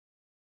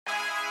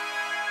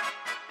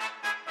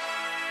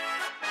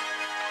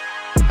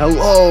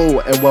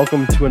Hello and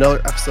welcome to another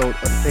episode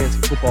of the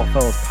Fantasy Football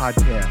Fellows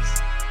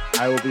podcast.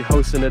 I will be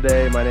hosting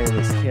today. My name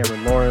is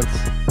Cameron Lawrence.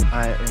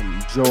 I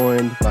am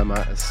joined by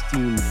my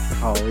esteemed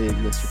colleague,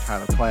 Mr.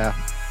 Tyler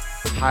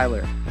Plath.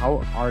 Tyler,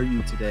 how are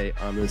you today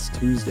on this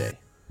Tuesday?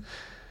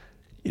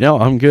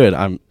 I'm good.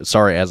 I'm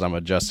sorry as I'm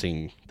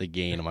adjusting the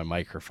gain of my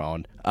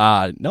microphone.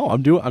 No,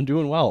 I'm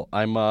doing well.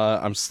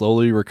 I'm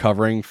slowly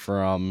recovering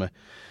from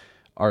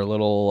our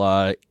little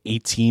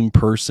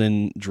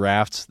 18-person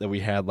draft that we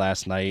had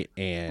last night,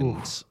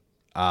 and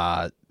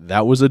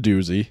that was a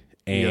doozy.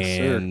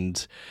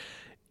 And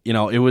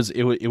it was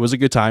a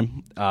good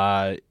time.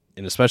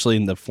 And especially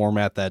in the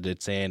format that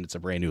it's in, it's a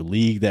brand new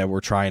league that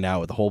we're trying out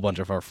with a whole bunch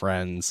of our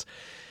friends.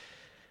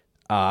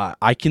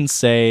 I can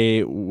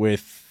say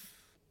with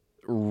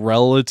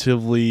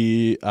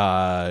relatively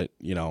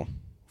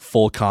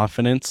full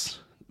confidence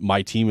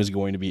my team is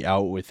going to be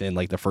out within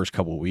like the first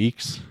couple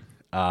weeks.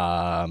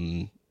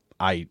 I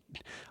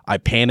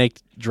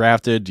panicked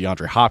drafted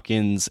DeAndre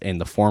Hopkins in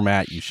the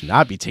format. You should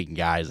not be taking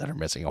guys that are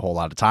missing a whole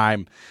lot of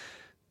time.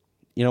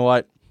 You know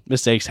what?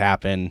 Mistakes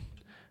happen.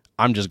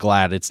 I'm just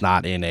glad it's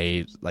not in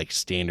a like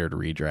standard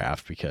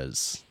redraft,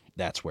 because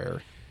that's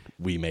where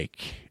we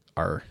make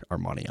our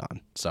money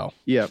on. So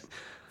yeah,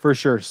 for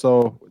sure.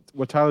 So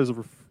what Tyler's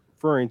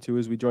referring to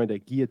is we joined a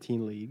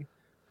guillotine league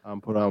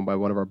put on by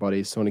one of our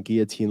buddies. So in a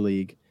guillotine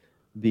league,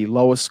 the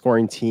lowest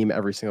scoring team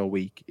every single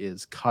week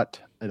is cut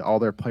and all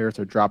their players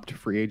are dropped to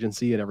free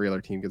agency and every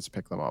other team gets to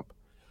pick them up.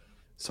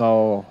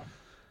 So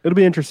it'll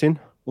be interesting.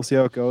 We'll see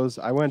how it goes.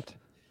 I went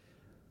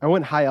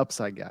high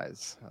upside,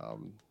 guys.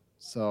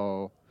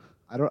 So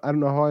I don't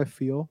know how I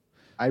feel.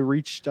 I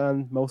reached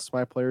on most of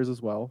my players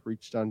as well.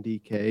 Reached on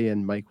DK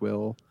and Mike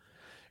Will.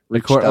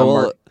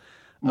 According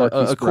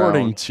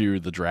to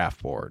the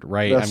draft board,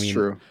 right? That's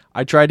true.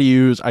 I try to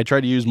use my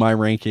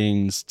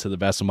rankings to the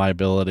best of my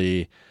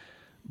ability,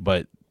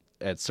 but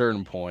at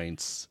certain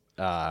points,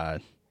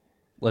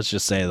 let's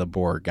just say the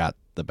board got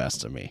the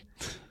best of me.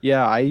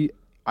 Yeah, I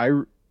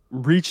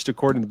reached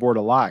according to the board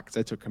a lot because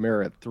I took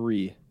Kamara at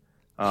 3,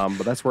 but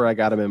that's where I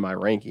got him in my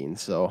rankings.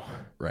 So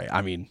right,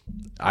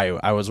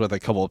 I was with a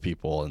couple of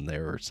people and they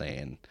were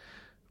saying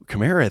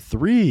Kamara at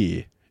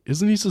 3,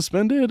 isn't he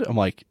suspended? I'm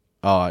like,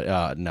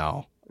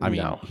 no.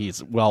 No.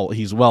 He's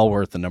well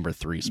worth the number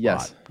 3 spot.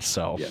 Yes.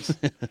 So yes.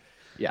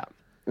 Yeah.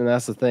 And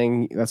that's the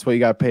thing. That's what you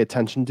got to pay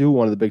attention to.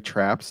 One of the big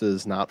traps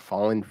is not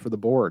falling for the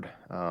board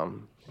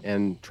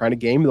and trying to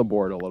game the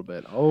board a little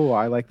bit. Oh,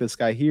 I like this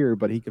guy here,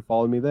 but he could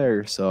follow me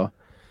there. So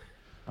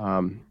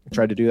I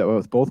tried to do that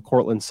with both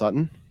Cortland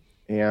Sutton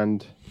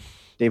and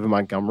David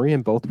Montgomery,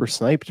 and both were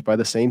sniped by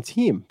the same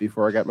team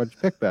before I got my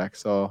pick back.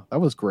 So that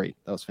was great.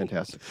 That was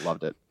fantastic.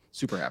 Loved it.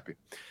 Super happy.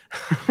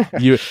 And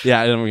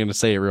I'm going to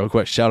say it real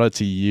quick. Shout out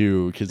to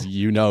you, because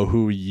you know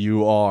who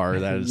you are.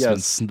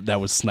 That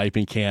was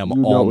sniping Cam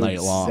all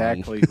night long.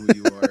 Exactly who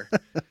you are,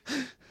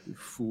 you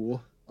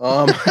fool.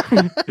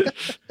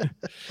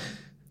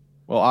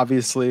 Well,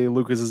 obviously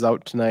Lucas is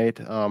out tonight.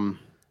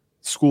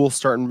 College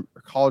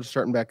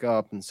starting back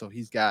up, and so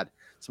he's got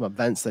some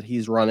events that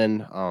he's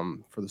running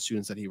for the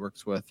students that he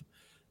works with.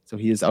 So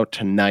he is out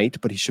tonight,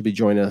 but he should be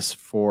joining us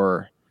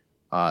for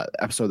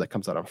episode that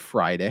comes out on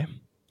Friday.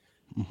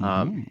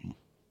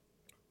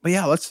 But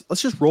yeah, let's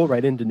just roll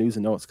right into news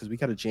and notes, because we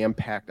got a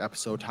jam-packed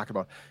episode talking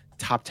about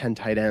top 10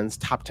 tight ends,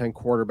 top 10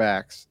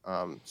 quarterbacks.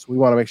 So we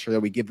want to make sure that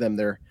we give them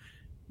their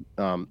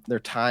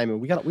time,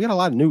 and we got a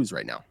lot of news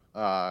right now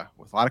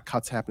with a lot of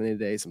cuts happening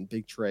today, some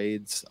big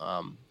trades,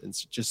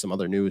 and just some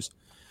other news.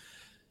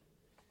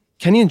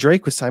 Kenyon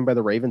Drake was signed by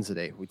the Ravens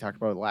today. We talked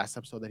about in the last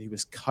episode that he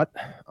was cut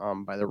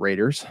by the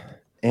Raiders,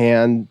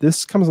 and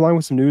this comes along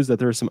with some news that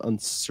there's some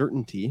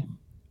uncertainty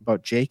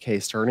about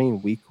JK starting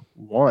in week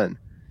 1.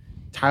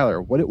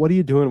 Tyler, what are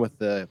you doing with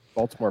the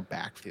Baltimore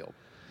backfield?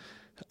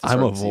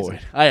 I'm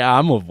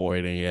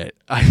avoiding it.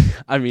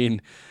 I'm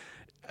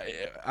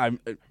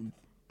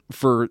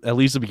for at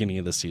least the beginning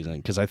of the season,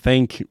 because I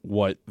think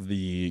what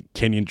the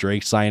Kenyon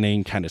Drake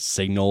signing kind of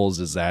signals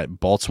is that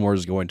Baltimore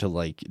is going to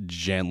like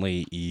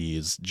gently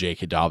ease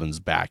J.K. Dobbins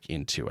back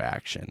into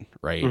action,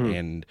 right?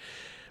 And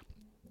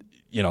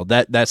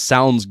that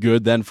sounds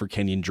good then for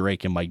Kenyon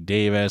Drake and Mike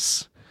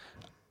Davis.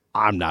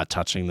 I'm not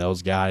touching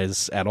those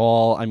guys at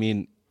all.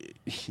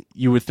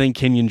 You would think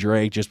Kenyon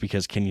Drake, just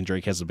because Kenyon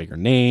Drake has a bigger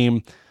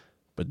name,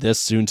 but this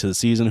soon to the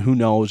season, who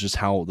knows just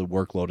how the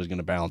workload is going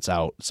to balance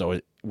out.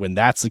 So when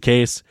that's the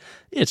case,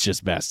 it's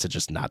just best to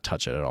just not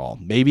touch it at all.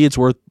 Maybe it's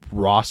worth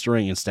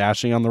rostering and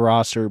stashing on the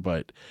roster,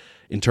 but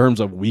in terms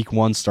of week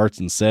 1 starts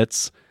and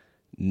sits,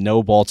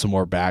 no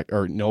Baltimore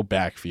no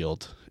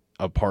backfield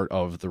a part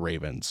of the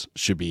Ravens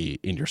should be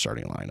in your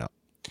starting lineup.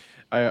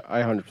 I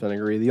 100%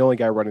 agree. The only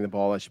guy running the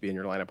ball that should be in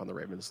your lineup on the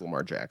Ravens is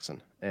Lamar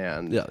Jackson.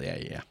 And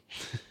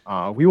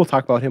we will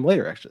talk about him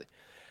later, actually.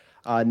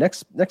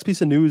 Next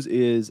piece of news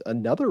is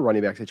another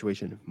running back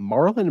situation.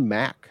 Marlon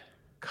Mack,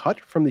 cut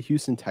from the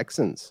Houston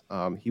Texans.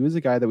 He was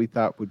a guy that we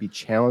thought would be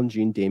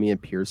challenging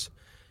Dameon Pierce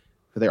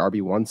for the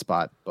RB1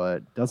 spot,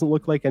 but doesn't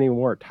look like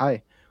anymore.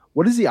 Ty,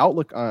 what is the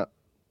outlook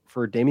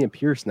for Dameon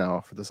Pierce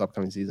now for this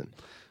upcoming season?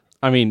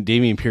 I mean,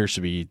 Dameon Pierce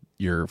should be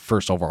your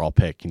first overall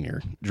pick in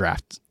your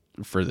draft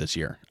for this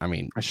year. I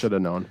mean, I should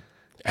have known.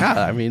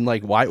 yeah, I mean,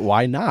 like,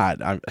 why not?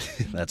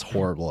 That's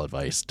horrible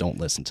advice. Don't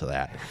listen to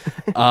that.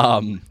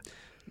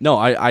 No,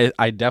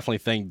 I definitely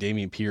think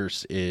Dameon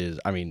Pierce is.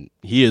 I mean,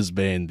 he has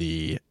been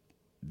the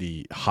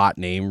hot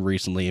name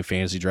recently in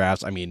fantasy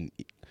drafts. I mean,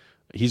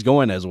 he's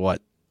going as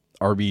what,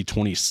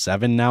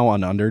 RB27 now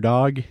on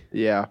Underdog.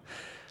 Yeah.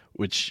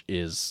 Which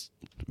is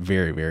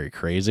very, very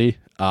crazy.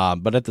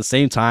 But at the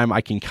same time,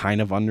 I can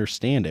kind of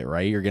understand it,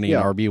 right? You're getting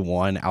an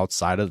RB1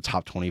 outside of the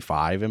top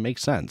 25. It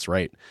makes sense,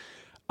 right?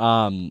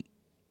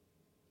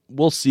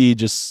 We'll see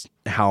just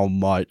how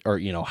much, or,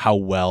 how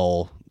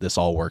well this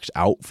all works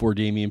out for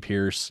Dameon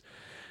Pierce.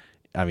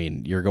 I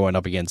mean, you're going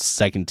up against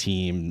second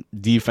team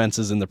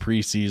defenses in the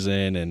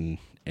preseason,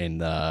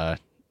 and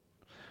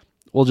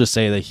we'll just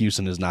say that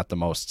Houston is not the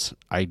most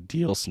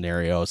ideal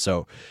scenario.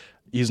 So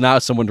he's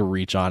not someone to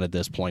reach on at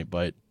this point,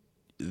 but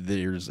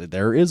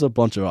there is a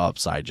bunch of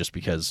upside just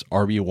because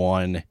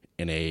RB1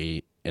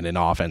 in an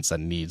offense that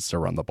needs to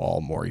run the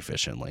ball more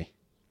efficiently.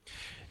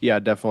 Yeah,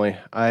 definitely.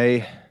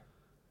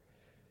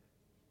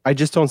 I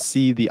just don't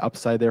see the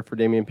upside there for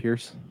Dameon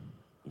Pierce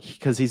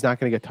because he's not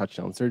going to get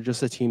touchdowns. They're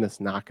just a team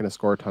that's not going to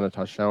score a ton of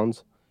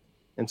touchdowns.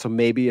 And so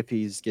maybe if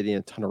he's getting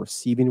a ton of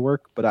receiving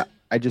work, but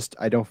I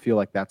don't feel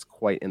like that's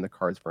quite in the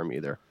cards for him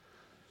either.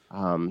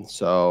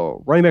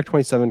 So running back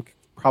 27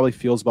 probably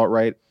feels about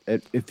right.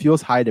 It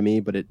feels high to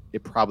me, but it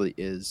probably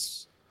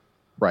is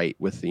right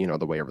with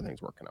the way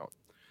everything's working out.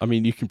 I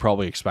mean, you can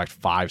probably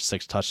expect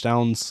 5-6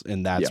 touchdowns,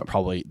 and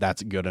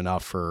that's good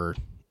enough for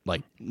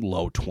like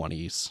low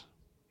 20s.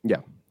 Yeah,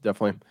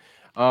 definitely.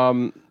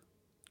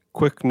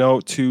 Quick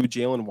note to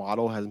Jalen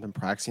Waddle hasn't been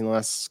practicing the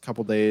last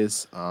couple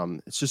days.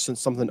 It's just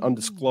something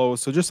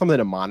undisclosed, so just something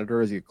to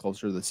monitor as you get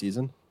closer to the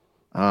season.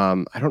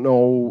 I don't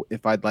know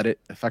if I'd let it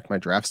affect my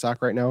draft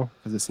stock right now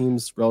because it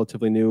seems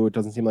relatively new. It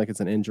doesn't seem like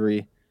it's an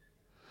injury.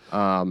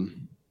 But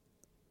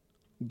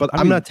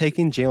I'm not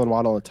taking Jalen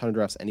Waddle in a ton of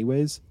drafts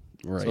anyways.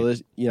 Right. So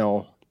there's,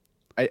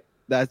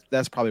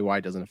 that's probably why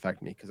it doesn't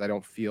affect me because I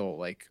don't feel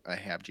like I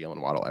have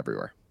Jalen Waddle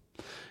everywhere.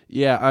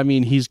 Yeah, I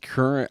mean,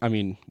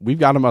 we've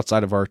got him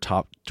outside of our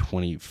top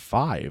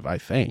 25, I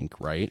think,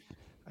 right?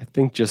 I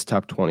think just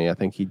top 20. I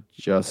think he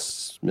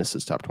just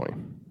misses top 20.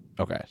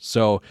 Okay,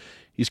 so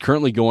he's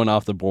currently going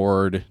off the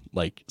board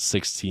like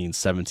 16,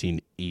 17,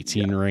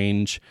 18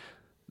 range.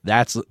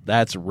 That's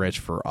rich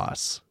for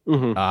us.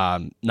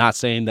 Mm-hmm. Not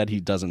saying that he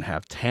doesn't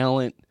have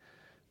talent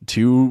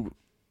to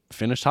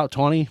finish top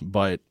 20,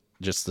 but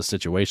just the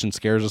situation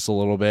scares us a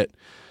little bit.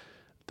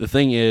 The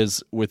thing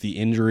is, with the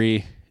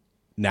injury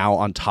now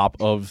on top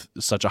of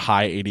such a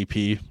high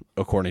ADP,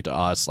 according to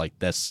us, like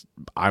this,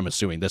 I'm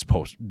assuming this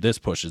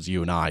pushes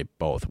you and I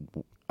both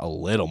a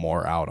little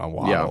more out on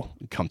Waddle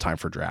come time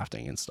for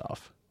drafting and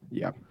stuff.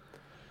 Yeah.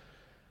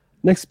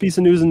 Next piece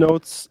of news and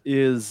notes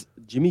is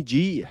Jimmy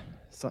G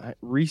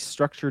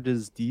restructured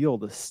his deal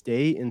to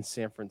stay in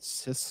San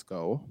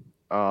Francisco.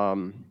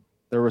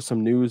 There was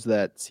some news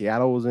that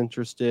Seattle was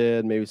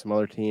interested, maybe some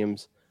other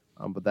teams,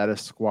 but that is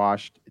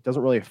squashed. It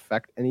doesn't really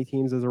affect any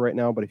teams as of right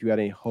now, but if you had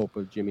any hope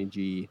of Jimmy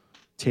G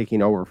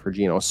taking over for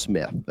Geno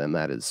Smith, then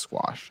that is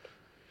squashed.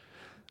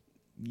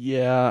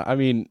 Yeah, I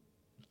mean,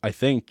 I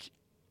think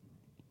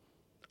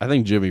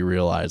Jimmy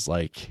realized,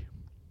 like,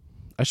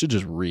 I should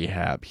just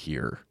rehab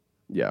here.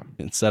 Yeah.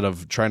 Instead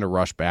of trying to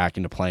rush back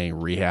into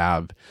playing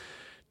rehab,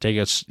 take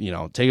a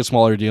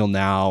smaller deal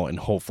now, and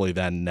hopefully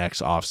then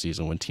next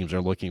offseason when teams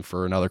are looking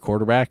for another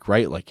quarterback,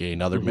 right? Like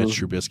another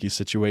Mitch Trubisky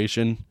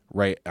situation,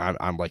 right?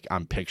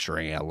 I'm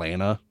picturing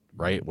Atlanta,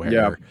 right?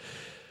 Where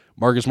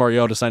Marcus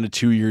Mariota signed a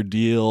 2-year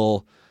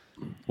deal.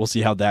 We'll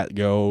see how that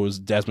goes.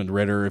 Desmond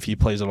Ridder, if he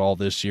plays at all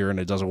this year and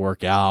it doesn't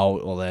work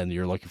out, well, then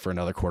you're looking for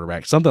another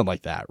quarterback, something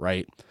like that,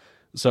 right?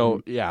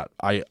 So, yeah,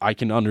 I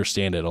can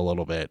understand it a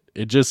little bit.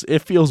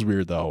 It feels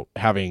weird, though,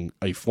 having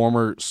a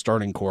former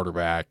starting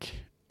quarterback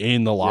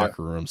in the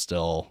locker room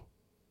still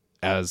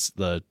as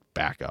the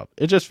backup.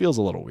 It just feels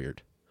a little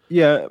weird.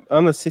 Yeah,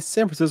 on the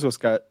San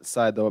Francisco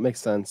side, though, it makes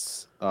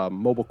sense.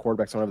 Mobile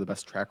quarterbacks don't have the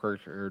best track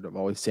record of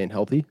always staying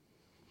healthy.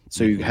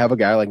 So you have a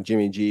guy like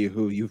Jimmy G,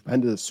 who you've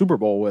been to the Super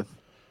Bowl with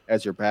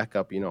as your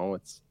backup.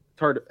 It's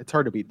hard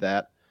to beat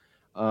that.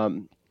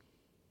 Laviska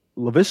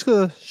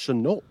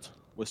Shenault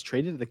was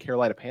traded to the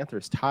Carolina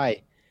Panthers.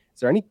 Ty, is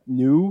there any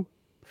new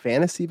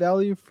fantasy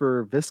value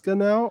for Visca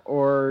now,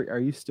 or are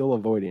you still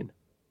avoiding?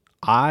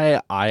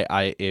 If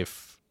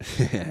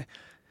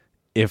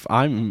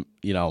I'm,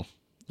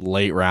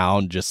 late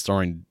round just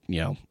throwing,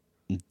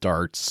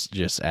 darts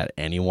just at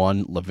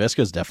anyone,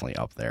 Laviska's definitely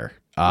up there.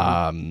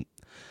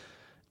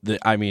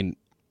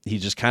 He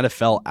just kind of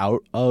fell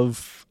out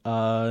of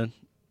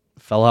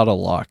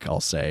luck, I'll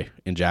say,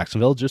 in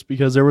Jacksonville, just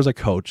because there was a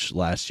coach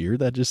last year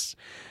that just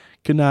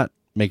could not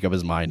make up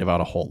his mind about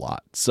a whole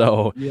lot.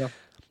 So,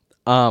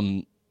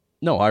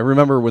 no, I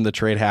remember when the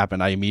trade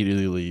happened, I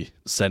immediately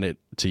sent it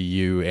to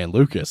you and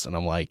Lucas, and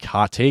I'm like,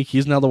 hot take,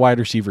 he's now the wide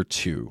receiver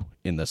 2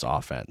 in this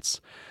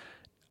offense.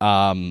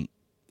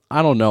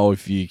 I don't know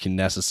if you can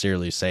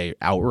necessarily say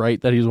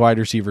outright that he's wide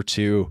receiver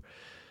 2.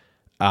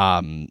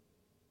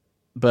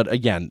 But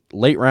again,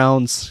 late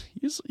rounds,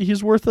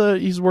 he's worth a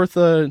he's worth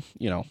a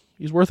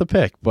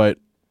pick, but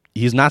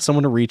he's not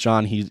someone to reach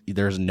on.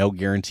 There's no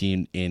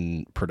guarantee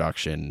in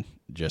production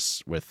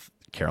just with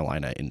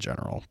Carolina in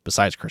general,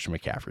 besides Christian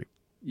McCaffrey.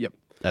 Yep.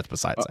 That's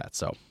besides that.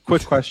 So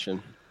quick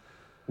question.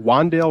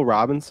 Wan'Dale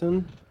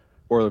Robinson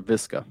or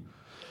Visca?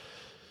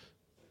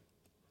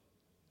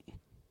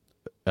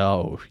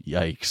 Oh,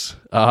 yikes.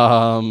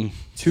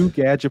 2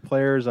 gadget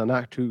players on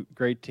not 2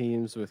 great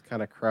teams with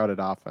kind of crowded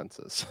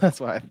offenses.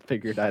 That's why I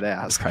figured I'd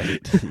ask.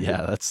 Right.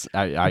 Yeah,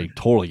 I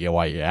totally get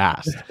why you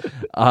asked.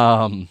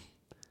 I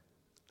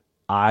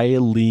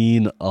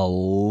lean a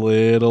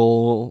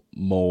little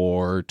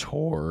more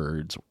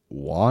towards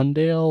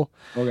Wan'Dale.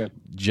 Okay.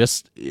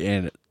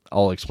 And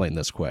I'll explain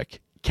this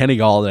quick. Kenny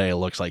Galladay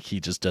looks like he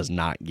just does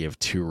not give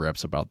 2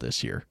 rips about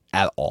this year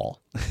at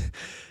all.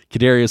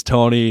 Kadarius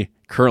Toney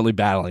currently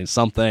battling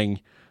something,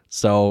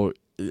 so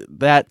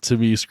that to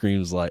me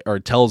screams like, or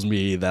tells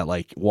me that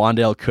like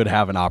Wan'Dale could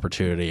have an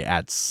opportunity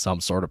at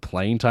some sort of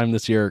playing time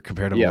this year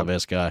compared to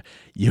Laviska.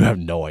 You have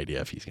no idea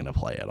if he's going to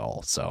play at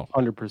all. So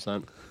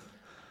 100%.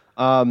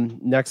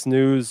 Next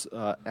news,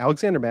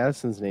 Alexander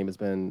Madison's name has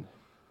been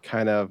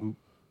kind of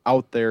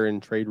out there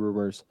in trade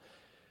rumors.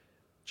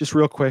 Just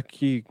real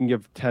quick, you can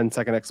give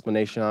 10-second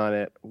explanation on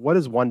it. What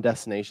is one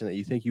destination that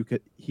you think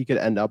he could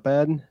end up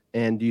at,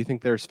 and do you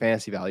think there's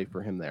fantasy value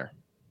for him there?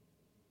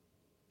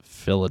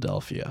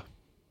 Philadelphia.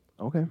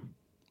 Okay.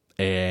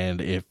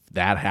 And if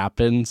that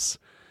happens,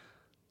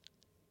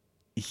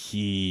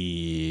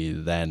 he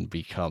then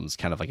becomes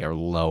kind of like a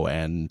low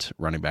end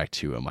running back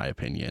 2, in my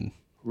opinion.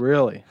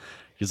 Really?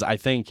 Because I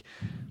think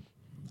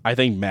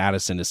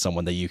Madison is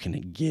someone that you can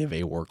give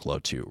a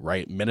workload to,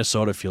 right?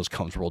 Minnesota feels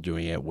comfortable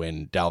doing it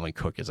when Dalvin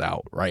Cook is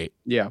out, right?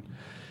 Yeah.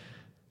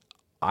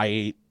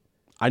 I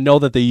know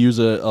that they use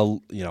a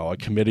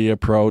committee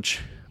approach,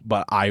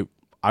 but I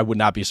would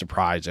not be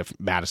surprised if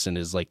Madison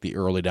is like the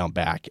early down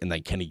back and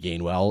then Kenny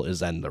Gainwell is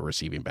then the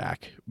receiving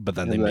back. But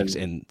then they mix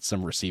in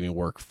some receiving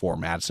work for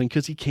Madison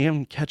because he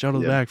can catch out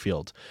of the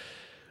backfield.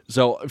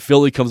 So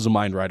Philly comes to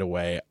mind right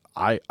away.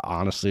 I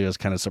honestly was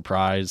kind of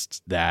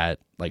surprised that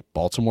like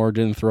Baltimore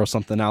didn't throw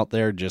something out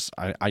there. Just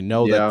I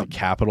know that the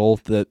capital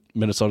that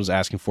Minnesota's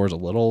asking for is a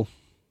little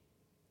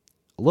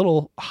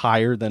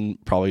higher than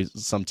probably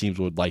some teams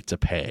would like to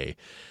pay.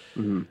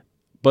 Mm-hmm.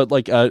 But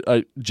like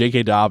a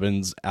J.K.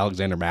 Dobbins,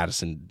 Alexander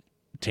Madison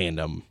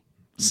tandem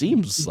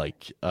seems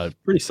like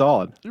pretty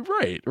solid.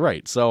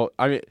 Right. So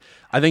I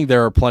think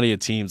there are plenty of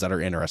teams that are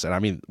interested. I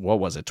mean,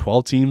 what was it?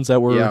 12 teams that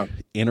were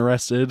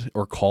interested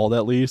or called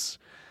at least.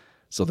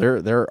 So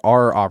there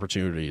are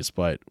opportunities,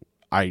 but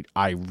I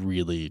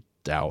really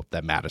doubt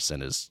that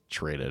Madison is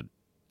traded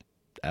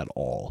at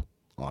all,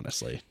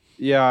 honestly.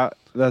 Yeah,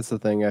 that's the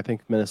thing. I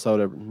think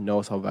Minnesota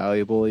knows how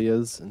valuable he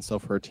is, and so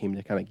for a team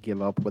to kind of give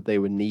up what they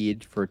would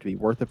need for it to be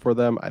worth it for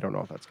them, I don't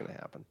know if that's going to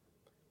happen.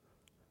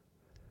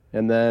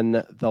 And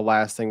then the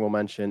last thing we'll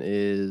mention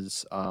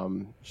is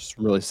just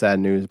really sad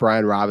news.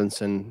 Brian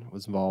Robinson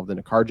was involved in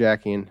a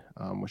carjacking,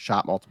 was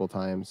shot multiple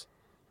times.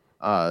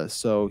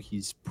 So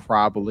he's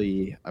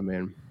probably,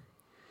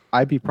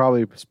 I'd be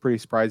probably pretty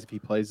surprised if he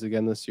plays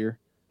again this year.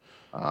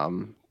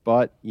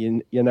 But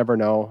you never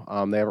know.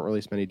 They haven't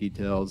released many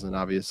details, and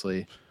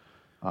obviously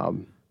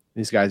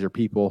these guys are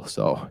people.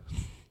 So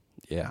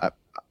yeah,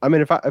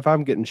 if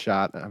I'm getting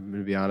shot, I'm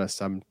going to be honest,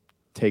 I'm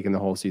taking the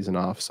whole season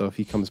off. So if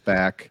he comes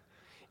back,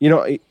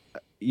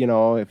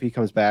 if he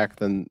comes back,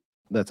 then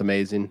that's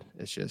amazing.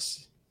 It's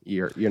just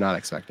you're not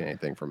expecting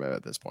anything from him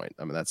at this point.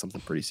 I mean, that's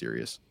something pretty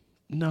serious.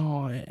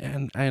 No,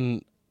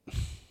 and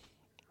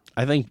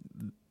I think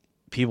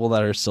people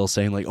that are still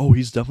saying like, "Oh,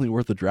 he's definitely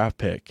worth a draft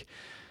pick,"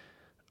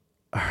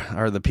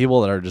 are the people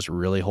that are just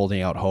really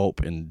holding out hope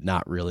and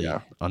not really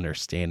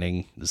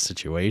understanding the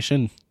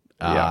situation.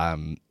 Yeah.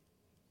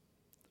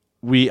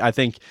 I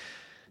think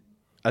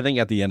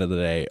at the end of the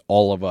day,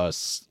 all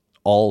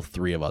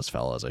 3 of us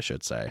fellas, I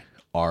should say,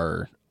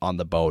 are on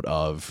the boat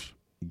of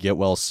get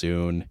well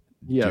soon.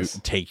 Yes.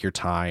 Take your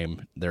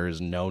time. There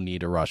is no need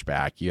to rush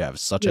back. You have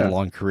such a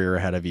long career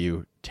ahead of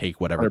you.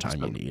 Take whatever 100%.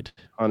 Time you need.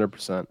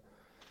 100%.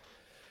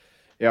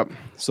 Yep.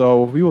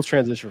 So we will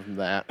transition from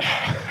that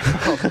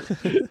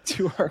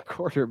to our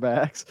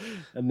quarterbacks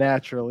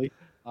naturally.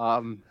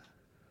 And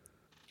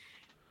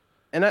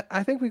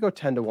I think we go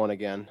 10-1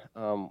 again.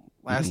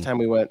 Last time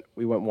we went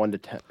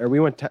 1-10, or we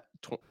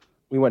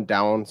went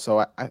down.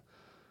 So I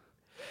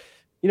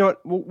you know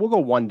what? We'll go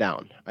 1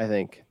 down. I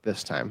think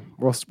this time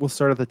we'll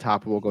start at the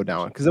top and we'll go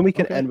down because then we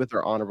can end with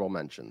our honorable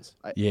mentions.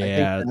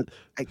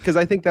 Because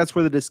I think that's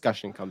where the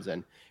discussion comes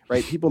in,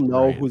 right? People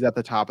know who's at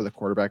the top of the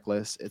quarterback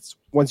list. It's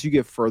once you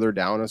get further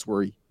down is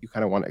where you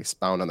kind of want to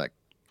expound on that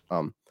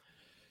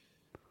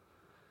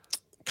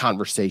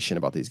conversation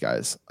about these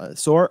guys.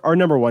 So our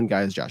number 1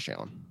 guy is Josh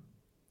Allen,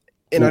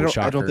 and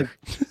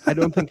I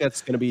don't think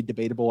that's going to be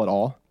debatable at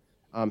all.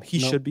 He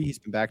should be. He's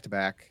been back to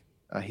back.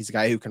 He's a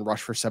guy who can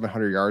rush for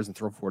 700 yards and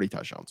throw 40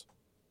 touchdowns.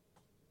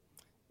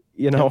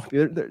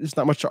 There's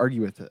not much to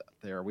argue with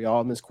there. We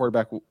all miss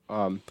quarterback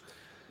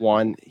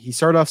one. He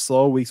started off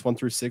slow. Weeks 1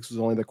 through 6 was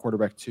only the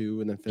quarterback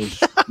 2, and then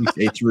finished weeks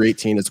 8 through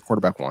 18 as a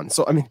quarterback 1.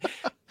 So I mean,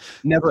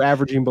 never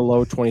averaging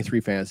below 23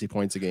 fantasy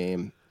points a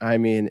game. I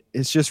mean,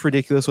 it's just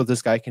ridiculous what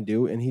this guy can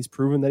do, and he's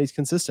proven that he's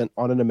consistent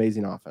on an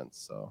amazing offense.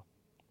 So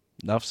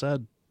enough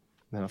said.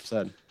 Enough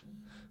said.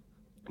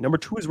 Number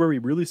 2 is where we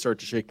really start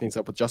to shake things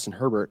up with Justin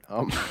Herbert.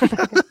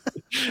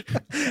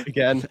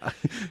 Again,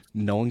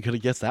 no one could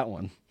have guessed that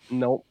one.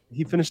 No,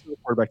 he finished the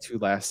quarterback 2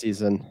 last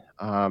season.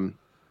 And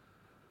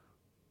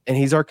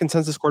he's our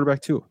consensus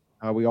quarterback 2.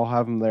 We all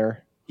have him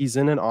there. He's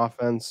in an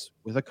offense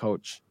with a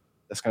coach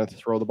that's going to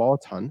throw the ball a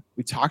ton.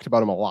 We talked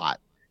about him a lot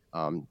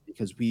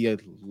because we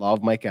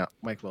love Mike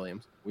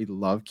Williams. We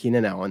love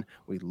Keenan Allen.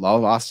 We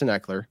love Austin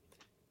Eckler.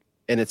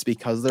 And it's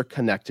because they're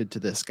connected to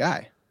this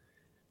guy.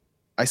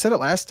 I said it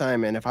last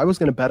time, and if I was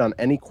going to bet on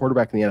any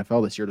quarterback in the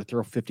NFL this year to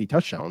throw 50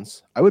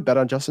 touchdowns, I would bet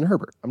on Justin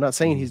Herbert. I'm not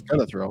saying he's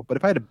going to throw, but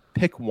if I had to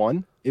pick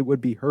one, it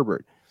would be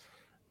Herbert.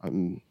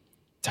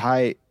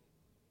 Ty,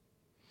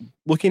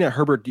 looking at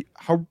Herbert,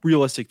 how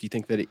realistic do you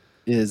think that it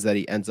is that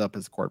he ends up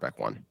as quarterback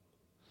 1?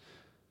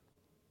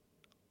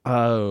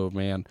 Oh,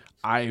 man.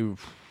 I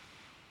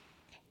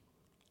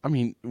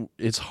mean,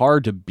 it's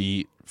hard to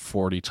beat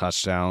 40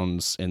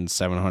 touchdowns and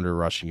 700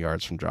 rushing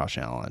yards from Josh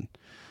Allen.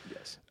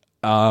 Yes.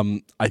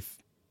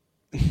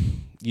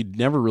 You'd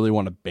never really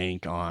want to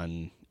bank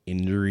on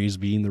injuries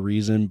being the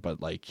reason,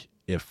 but like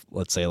if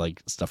let's say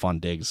like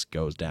Stephon Diggs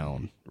goes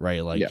down,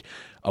 right? Like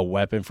a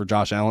weapon for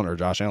Josh Allen or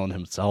Josh Allen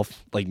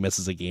himself like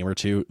misses a game or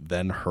two,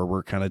 then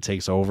Herbert kind of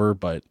takes over.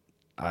 But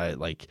I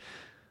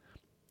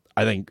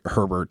think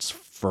Herbert's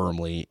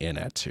firmly in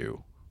at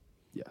 2.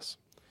 Yes.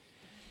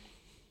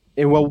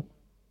 And well,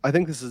 I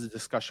think this is a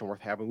discussion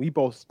worth having. We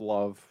both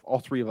all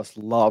 3 of us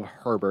love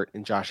Herbert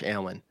and Josh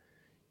Allen.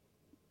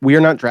 We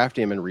are not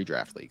drafting him in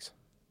redraft leagues.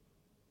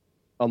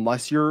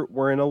 Unless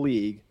we're in a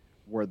league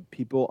where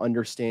people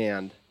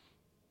understand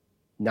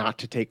not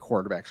to take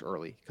quarterbacks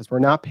early, because we're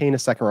not paying a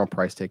second round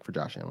price tag for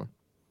Josh Allen.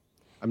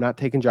 I'm not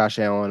taking Josh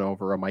Allen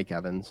over a Mike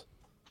Evans,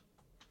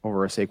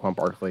 over a Saquon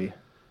Barkley.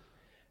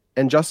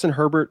 And Justin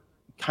Herbert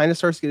kind of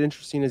starts to get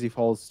interesting as he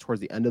falls towards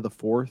the end of the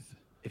 4th.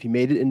 If he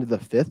made it into the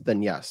 5th,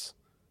 then yes.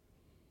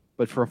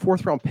 But for a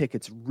 4th round pick,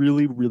 it's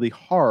really, really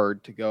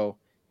hard to go,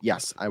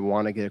 yes, I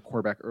want to get a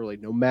quarterback early,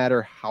 no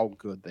matter how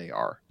good they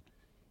are.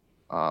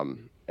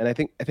 And I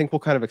think we'll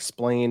kind of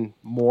explain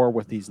more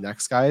with these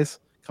next guys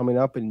coming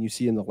up, and you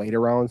see in the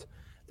later rounds,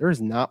 there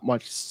is not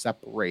much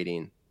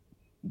separating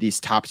these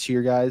top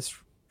tier guys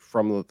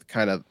from the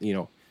kind of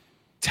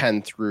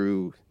 10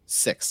 through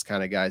 6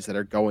 kind of guys that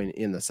are going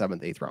in the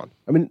 7th, 8th round.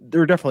 I mean,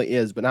 there definitely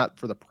is, but not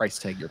for the price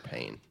tag you're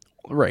paying.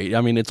 Right.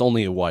 I mean, it's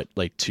only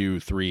like 2,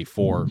 3,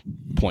 4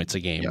 points a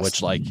game, yes.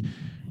 Which like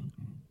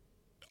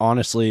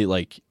honestly,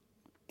 like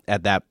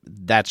at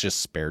that's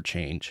just spare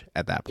change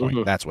at that point.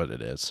 Mm-hmm. That's what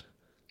it is.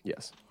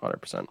 Yes,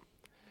 100%.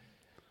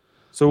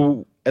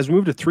 So as we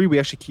move to 3, we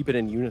actually keep it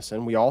in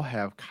unison. We all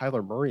have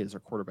Kyler Murray as our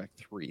quarterback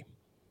 3.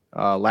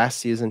 Last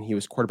season, he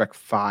was quarterback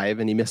 5,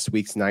 and he missed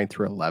weeks 9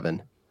 through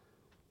 11.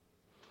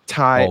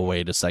 Ty. Oh,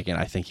 wait a second.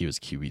 I think he was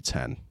QB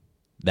 10.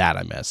 That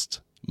I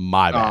missed.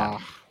 My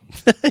bad.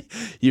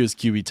 He was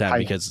QB 10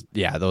 because,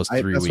 those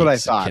 3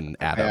 weeks can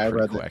add up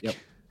pretty quick.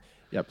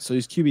 Yep. So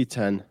he's QB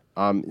 10.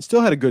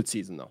 Still had a good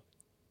season,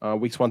 though.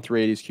 Weeks 1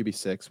 through 8, he was QB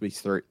 6. Weeks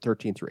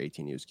 13 through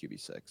 18, he was QB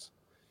 6.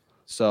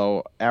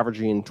 So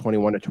averaging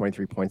 21 to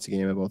 23 points a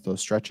game in both those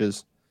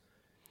stretches.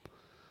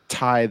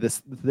 Ty, the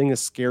thing that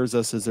scares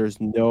us is there's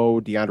no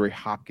DeAndre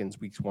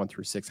Hopkins weeks 1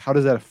 through 6. How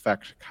does that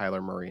affect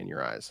Kyler Murray in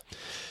your eyes?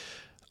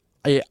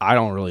 I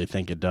don't really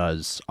think it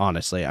does,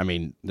 honestly. I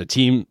mean, the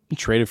team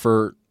traded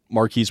for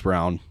Marquise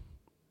Brown.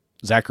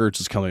 Zach Ertz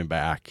is coming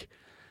back.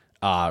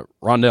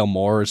 Rondale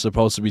Moore is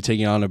supposed to be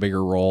taking on a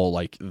bigger role.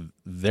 Like,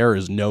 there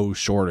is no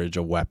shortage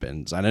of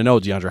weapons. And I know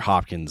DeAndre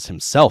Hopkins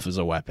himself is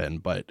a weapon,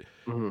 but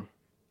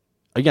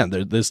again,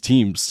 this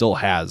team still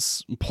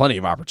has plenty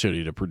of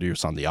opportunity to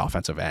produce on the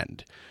offensive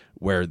end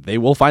where they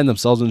will find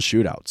themselves in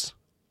shootouts.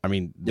 I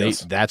mean,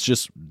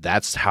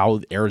 that's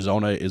how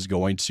Arizona is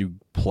going to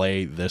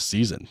play this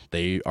season.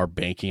 They are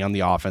banking on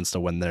the offense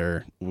to win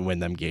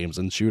them games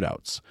in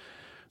shootouts.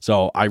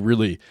 So I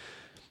really,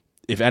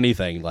 if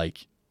anything,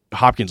 like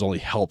Hopkins only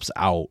helps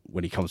out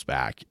when he comes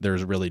back.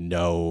 There's really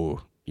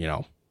no,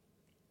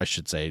 I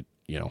should say,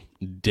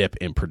 dip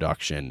in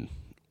production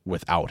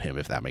without him,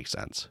 if that makes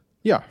sense.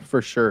 Yeah,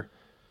 for sure.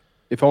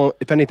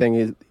 If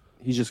anything,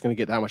 he's just going to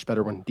get that much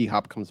better when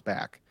D-Hop comes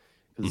back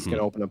because he's going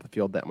to open up the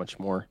field that much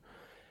more.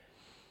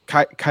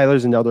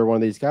 Kyler's another one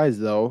of these guys,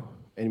 though,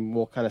 and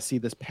we'll kind of see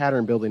this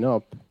pattern building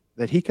up,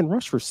 that he can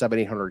rush for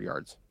 700-800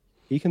 yards.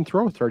 He can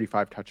throw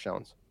 35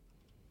 touchdowns,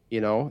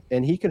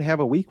 and he can have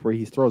a week where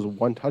he throws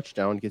 1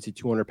 touchdown, gets you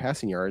 200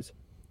 passing yards,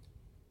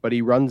 but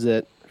he runs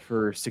it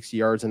for 60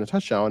 yards and a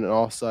touchdown, and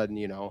all of a sudden,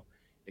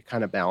 it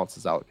kind of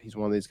balances out. He's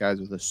one of these guys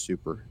with a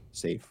super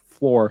safe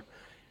floor.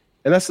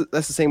 And that's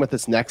the same with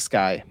this next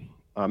guy,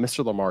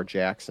 Mr. Lamar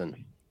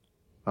Jackson.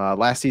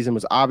 Last season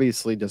was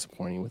obviously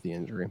disappointing with the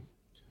injury.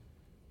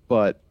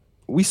 but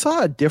we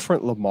saw a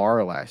different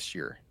Lamar last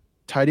year.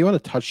 Ty, do you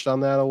want to touch on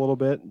that a little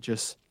bit?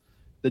 Just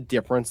the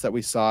difference that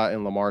we saw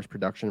in Lamar's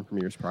production from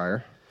years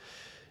prior.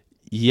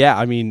 Yeah,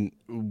 I mean,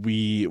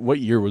 what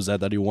year was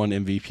that he won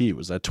MVP?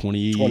 Was that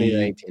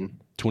 2019.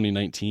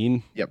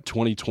 2019? Yep.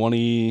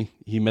 2020,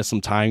 he missed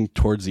some time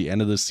towards the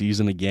end of the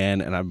season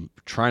again, and I'm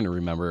trying to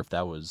remember if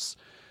that was,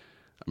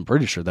 I'm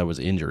pretty sure that was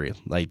injury.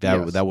 Like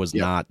Yes. that was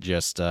Yep. not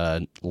just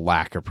a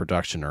lack of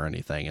production or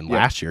anything. And Yep.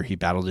 last year he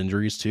battled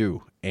injuries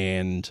too.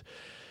 And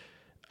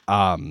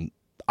I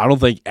don't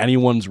think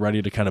anyone's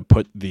ready to kind of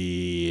put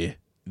the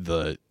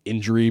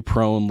injury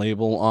prone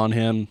label on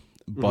him,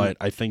 but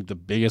I think the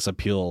biggest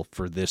appeal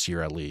for this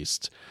year at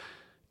least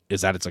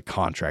is that it's a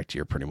contract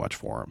year pretty much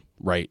for him,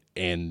 right?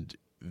 And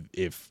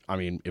if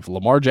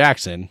Lamar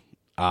Jackson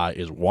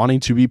is wanting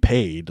to be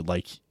paid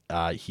like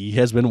he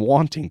has been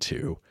wanting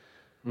to,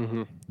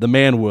 the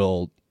man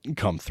will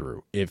come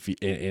through. If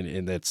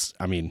and that's,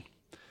 I mean,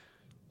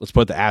 let's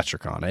put the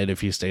asterisk on it.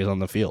 If he stays on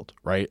the field,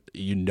 right?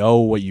 You know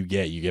what you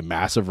get. You get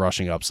massive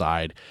rushing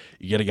upside.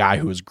 You get a guy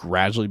who has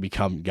gradually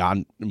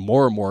gotten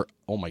more and more.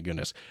 Oh my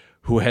goodness,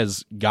 who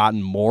has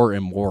gotten more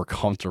and more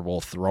comfortable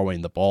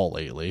throwing the ball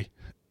lately.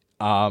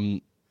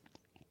 And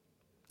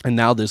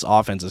now this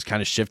offense is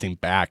kind of shifting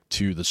back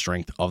to the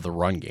strength of the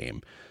run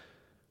game,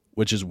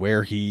 which is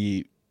where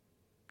he,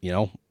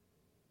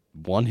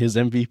 won his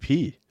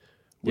MVP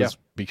was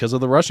because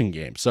of the rushing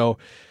game. So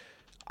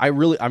I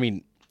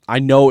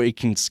know it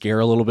can scare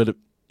a little bit.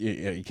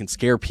 It can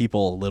scare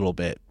people a little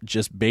bit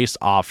just based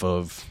off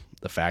of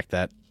the fact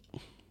that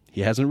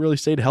he hasn't really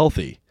stayed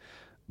healthy.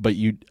 But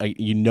you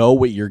know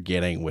what you're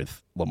getting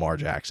with Lamar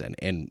Jackson,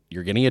 and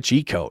you're getting a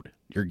cheat code.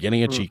 You're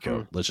getting a cheat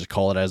code. Let's just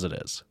call it as it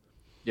is.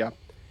 Yeah.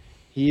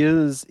 He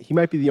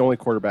might be the only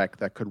quarterback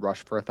that could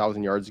rush for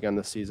 1,000 yards again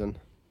this season.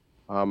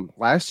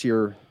 Last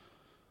year,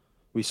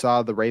 we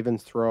saw the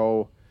Ravens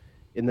throw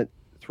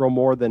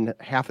more than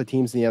half the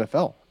teams in the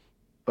NFL.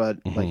 But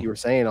like you were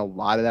saying, a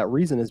lot of that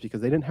reason is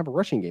because they didn't have a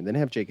rushing game. They didn't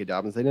have J.K.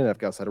 Dobbins. They didn't have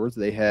Gus Edwards.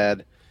 They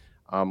had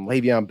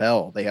Le'Veon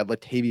Bell. They had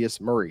Latavius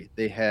Murray.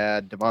 They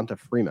had Devonta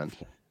Freeman.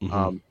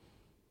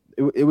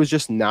 It was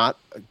just not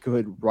a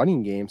good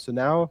running game. So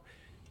now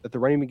that the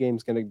running game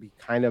is going to be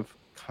kind of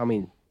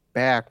coming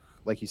back,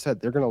 like you said,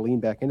 they're going to lean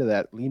back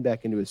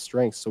into his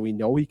strengths. So we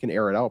know he can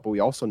air it out, but we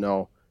also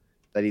know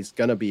that he's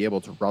going to be able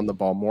to run the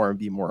ball more and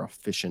be more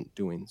efficient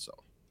doing so.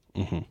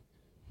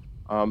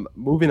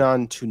 Moving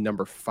on to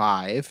number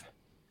 5,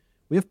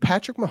 we have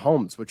Patrick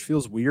Mahomes, which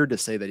feels weird to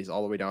say that he's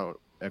all the way down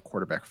at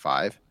quarterback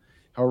 5.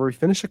 However, he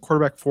finished at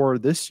quarterback 4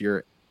 this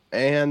year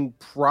and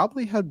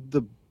probably had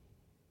the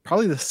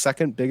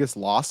second biggest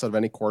loss of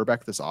any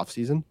quarterback this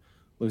offseason,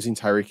 losing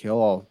Tyreek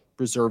Hill. I'll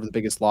reserve the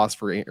biggest loss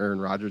for Aaron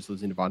Rodgers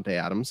losing Devontae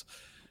Adams.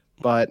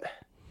 But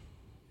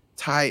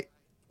Ty,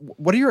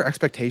 what are your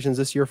expectations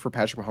this year for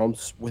Patrick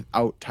Mahomes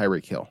without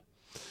Tyreek Hill?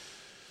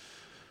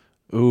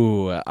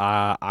 Ooh,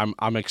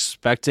 I'm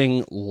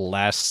expecting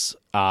less.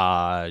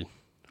 All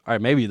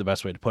right, maybe the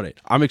best way to put it.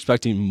 I'm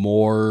expecting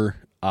more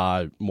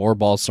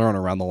balls thrown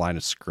around the line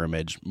of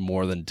scrimmage,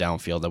 more than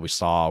downfield that we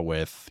saw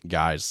with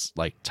guys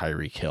like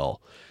Tyreek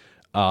Hill.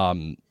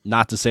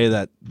 Not to say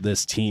that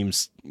this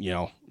team's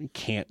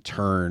can't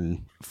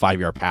turn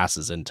 5-yard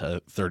passes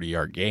into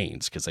 30-yard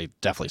gains, because they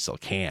definitely still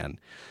can.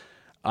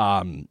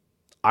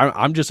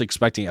 I'm just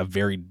expecting a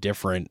very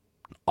different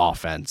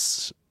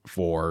offense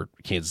for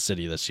Kansas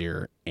City this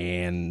year,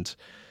 and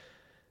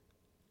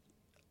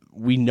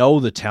we know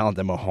the talent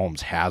that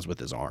Mahomes has with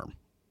his arm.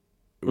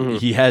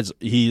 He has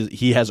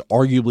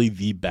arguably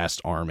the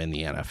best arm in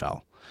the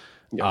NFL.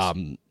 Yes.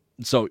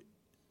 So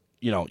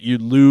you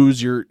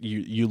lose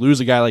you lose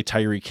a guy like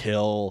Tyreek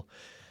Hill,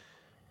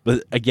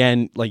 but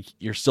again, like,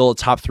 you're still a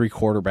top 3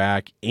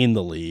 quarterback in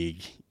the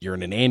league. You're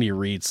in an Andy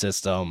Reid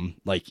system.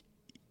 Like,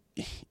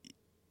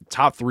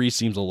 top 3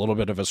 seems a little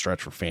bit of a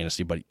stretch for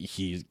fantasy, but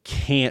he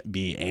can't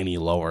be any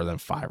lower than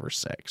 5 or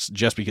 6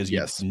 just because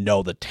you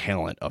know the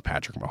talent of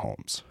Patrick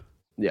Mahomes.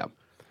 Yeah.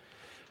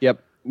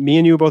 Yep. Me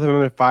and you both have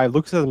him at 5.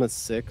 Lucas has him at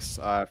 6.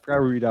 I forgot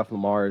to read off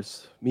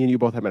Lamar's. Me and you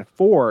both have him at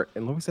 4,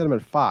 and Lucas had him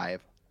at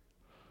 5.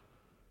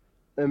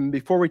 And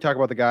before we talk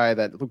about the guy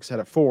that Lucas had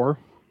at 4,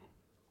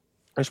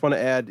 I just want to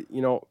add,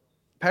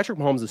 Patrick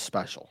Mahomes is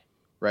special,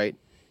 right?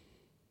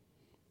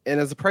 And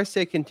as the price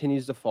tag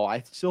continues to fall,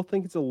 I still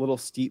think it's a little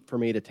steep for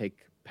me to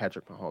take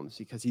Patrick Mahomes,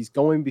 because he's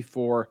going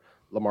before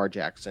Lamar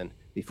Jackson,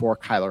 before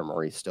Kyler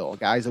Murray still,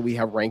 guys that we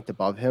have ranked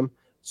above him.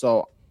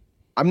 So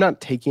I'm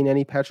not taking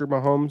any Patrick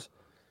Mahomes.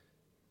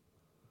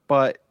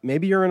 But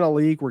maybe you're in a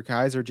league where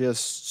guys are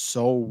just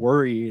so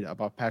worried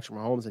about Patrick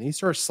Mahomes and he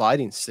starts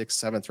sliding 6th,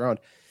 7th round.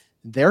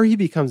 There he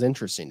becomes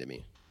interesting to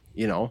me,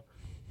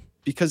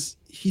 because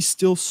he's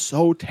still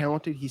so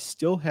talented. He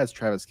still has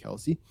Travis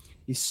Kelce.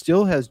 He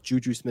still has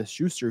Juju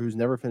Smith-Schuster, who's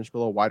never finished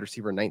below wide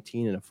receiver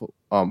 19 in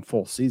a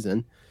full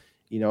season.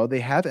 They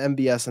have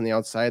MVS on the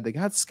outside. They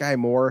got Sky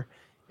Moore.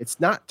 It's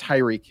not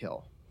Tyreek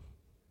Hill,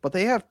 but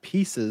they have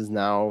pieces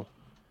now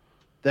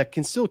that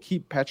can still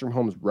keep Patrick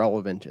Mahomes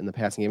relevant in the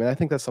passing game. And I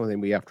think that's something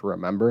we have to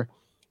remember.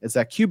 is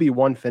that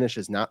QB1 finish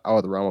is not out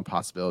of the realm of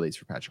possibilities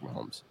for Patrick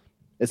Mahomes.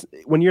 It's,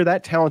 when you're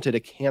that talented,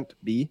 it can't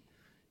be.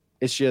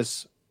 It's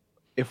just,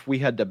 if we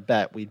had to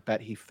bet, we'd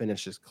bet he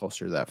finishes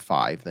closer to that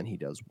 5 than he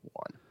does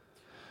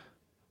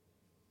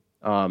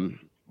 1.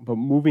 But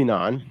moving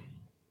on,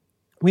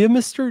 we have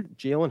Mr.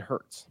 Jalen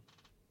Hurts.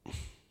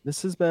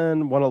 This has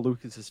been one of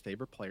Lucas's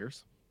favorite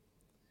players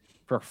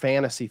for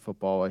fantasy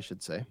football, I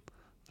should say.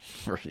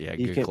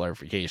 Good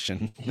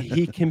clarification.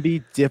 He can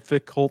be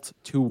difficult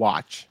to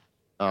watch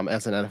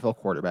as an NFL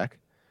quarterback.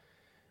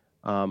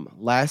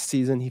 Last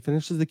season, he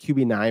finished as the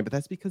QB9, but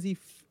that's because he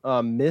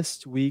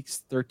missed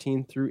weeks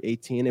 13 through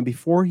 18. And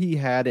before he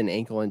had an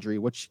ankle injury,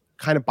 which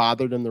kind of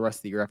bothered him the rest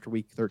of the year after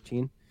week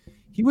 13,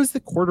 he was the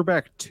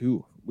quarterback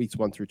 2 weeks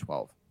 1 through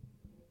 12.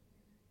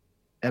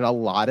 And a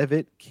lot of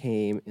it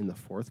came in the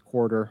fourth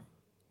quarter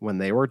when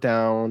they were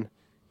down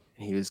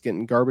and he was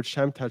getting garbage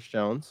time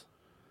touchdowns.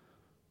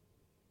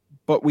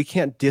 But we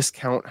can't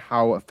discount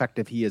how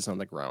effective he is on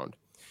the ground.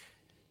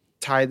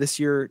 Ty, this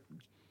year,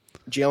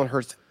 Jalen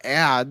Hurts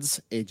adds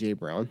A.J.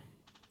 Brown.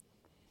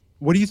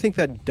 What do you think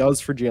that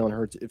does for Jalen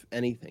Hurts, if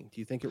anything?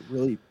 Do you think it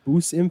really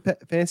boosts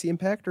fantasy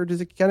impact, or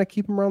does it kind of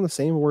keep him around the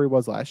same where he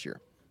was last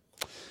year?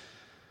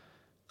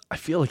 I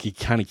feel like he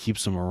kind of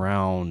keeps him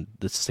around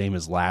the same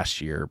as last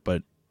year,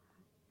 but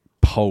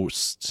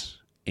post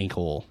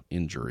ankle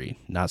injury,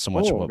 not so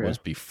much what was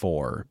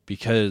before,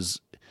 because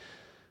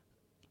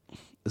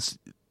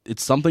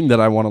it's something that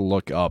I want to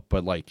look up,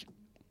 but like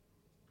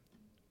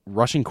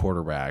rushing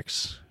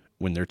quarterbacks,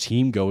 when their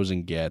team goes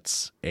and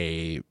gets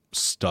a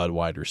stud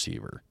wide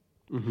receiver,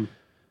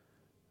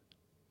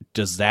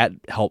 does that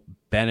help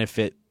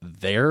benefit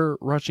their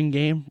rushing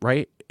game,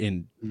 right?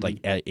 In like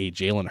a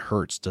Jalen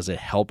Hurts, does it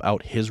help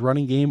out his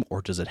running game,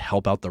 or does it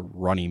help out the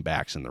running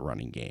backs in the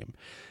running game?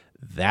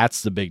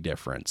 That's the big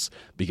difference,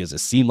 because it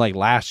seemed like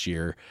last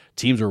year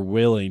teams were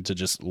willing to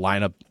just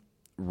line up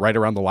right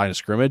around the line of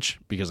scrimmage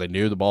because they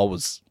knew the ball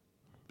was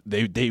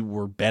they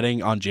were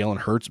betting on Jalen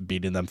Hurts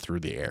beating them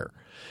through the air.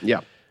 Yeah.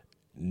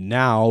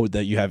 Now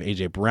that you have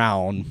A.J.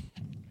 Brown,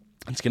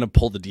 it's going to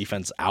pull the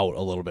defense out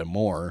a little bit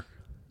more.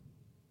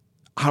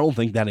 I don't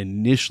think that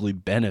initially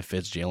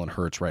benefits Jalen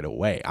Hurts right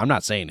away. I'm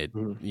not saying it,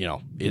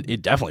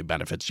 it definitely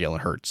benefits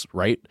Jalen Hurts,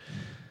 right?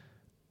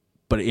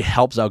 But it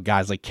helps out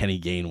guys like Kenny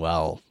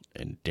Gainwell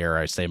and, dare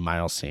I say,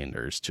 Miles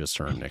Sanders to a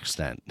certain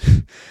extent.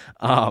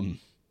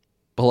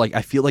 But like,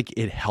 I feel like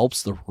it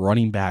helps the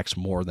running backs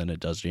more than it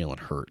does Jalen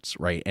Hurts,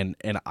 right? And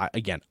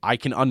I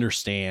can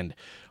understand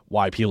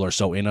why people are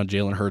so in on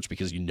Jalen Hurts,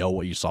 because you know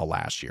what you saw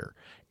last year,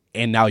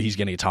 and now he's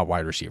getting a top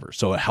wide receiver,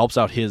 so it helps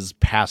out his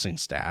passing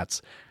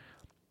stats.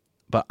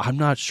 But I'm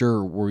not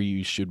sure where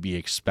you should be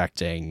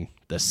expecting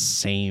the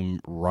same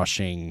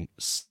rushing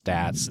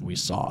stats we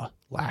saw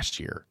last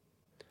year.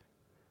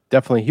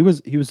 Definitely, he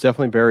was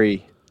definitely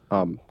very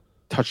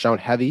touchdown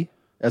heavy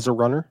as a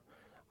runner.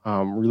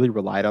 Really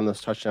relied on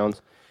those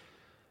touchdowns.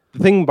 The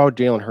thing about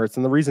Jalen Hurts,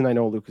 and the reason I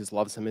know Lucas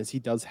loves him, is he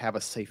does have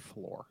a safe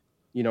floor,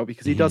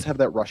 because he does have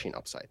that rushing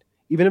upside.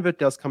 Even if it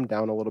does come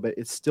down a little bit,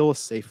 it's still a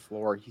safe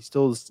floor. He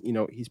still is,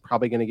 he's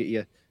probably going to get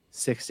you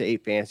 6 to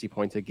 8 fantasy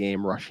points a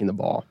game rushing the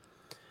ball.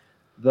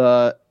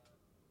 The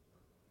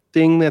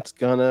thing that's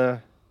going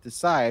to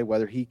decide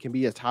whether he can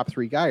be a top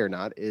 3 guy or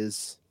not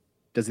is,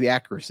 does the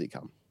accuracy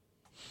come?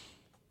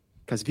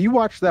 Because if you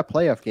watch that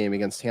playoff game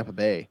against Tampa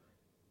Bay,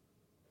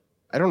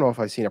 I don't know if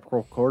I've seen a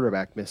pro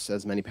quarterback miss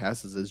as many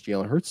passes as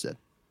Jalen Hurts did.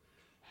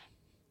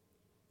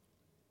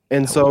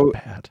 And so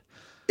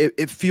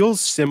it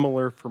feels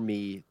similar for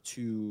me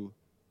to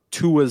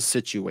Tua's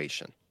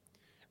situation,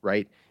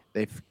 right?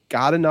 They've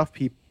got enough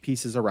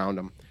pieces around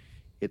him.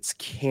 It's,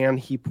 can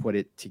he put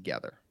it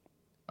together?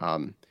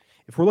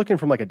 If we're looking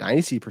from like a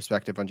dynasty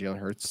perspective on Jalen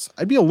Hurts,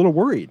 I'd be a little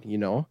worried,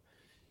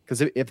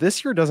 because if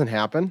this year doesn't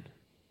happen,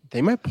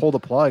 they might pull the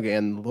plug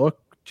and look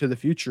to the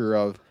future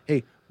of,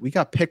 hey, we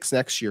got picks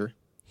next year.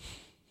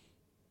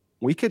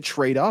 We could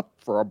trade up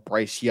for a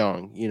Bryce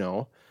Young,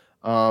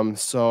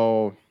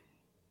 so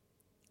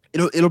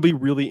it'll be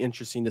really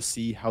interesting to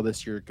see how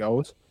this year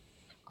goes.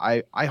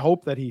 I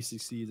hope that he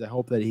succeeds. I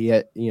hope that he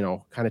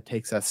kind of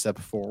takes that step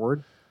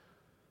forward.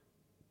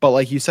 But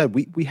like you said,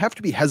 we have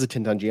to be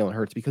hesitant on Jalen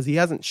Hurts because he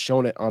hasn't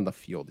shown it on the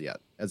field yet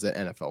as an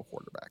NFL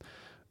quarterback.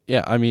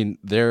 Yeah, I mean,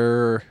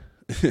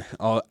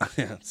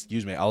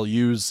 excuse me, I'll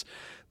use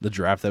the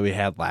draft that we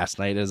had last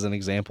night as an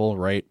example,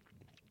 right?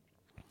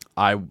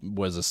 I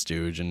was a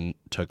stooge and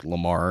took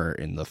Lamar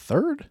in the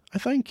 3rd, I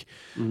think.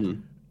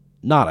 Mm-hmm.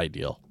 Not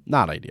ideal.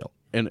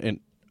 And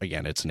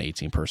again, it's an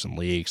 18-person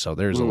league, so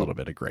there's a little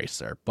bit of grace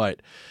there.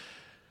 But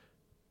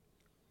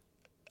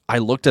I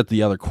looked at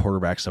the other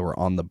quarterbacks that were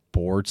on the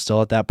board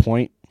still at that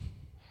point,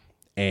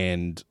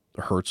 and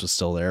Hurts was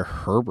still there.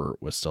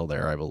 Herbert was still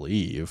there, I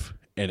believe.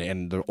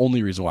 And the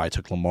only reason why I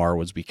took Lamar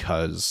was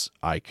because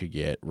I could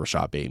get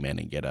Rashad Bateman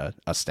and get a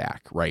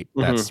stack, right?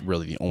 Mm-hmm. That's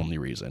really the only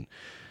reason.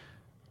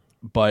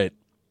 But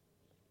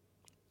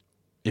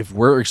if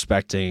we're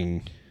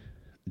expecting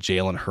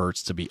Jalen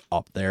Hurts to be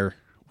up there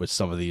with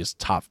some of these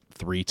top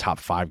 3, top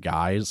 5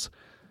 guys,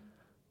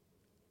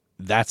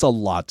 that's a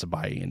lot to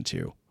buy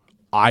into,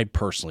 I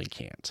personally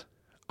can't.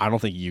 I don't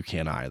think you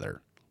can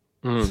either.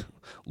 Mm.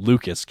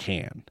 Lucas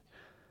can.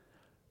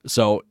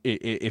 So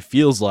it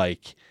feels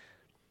like,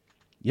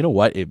 you know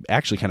what? It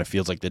actually kind of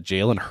feels like the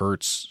Jalen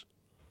Hurts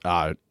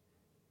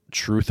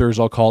truthers,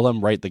 I'll call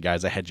them, right? The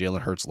guys that had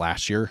Jalen Hurts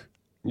last year,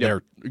 Yep.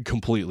 they're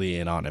completely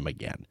in on him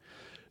again.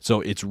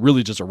 So it's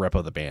really just a rip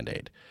of the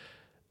Band-Aid.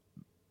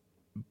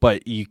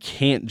 But you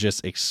can't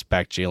just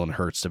expect Jalen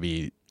Hurts to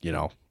be,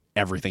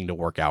 everything to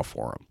work out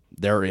for him.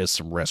 There is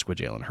some risk with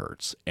Jalen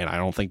Hurts, and I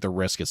don't think the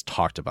risk is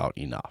talked about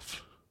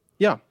enough.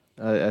 Yeah,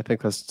 I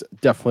think that's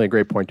definitely a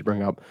great point to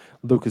bring up.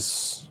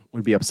 Lucas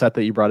would be upset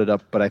that you brought it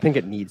up, but I think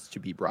it needs to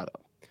be brought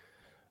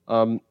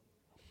up.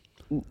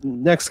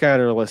 Next guy on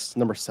our list,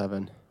 number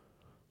 7,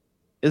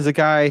 is a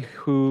guy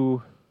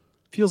who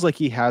feels like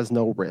he has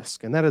no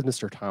risk, and that is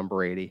Mr. Tom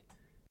Brady,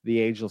 the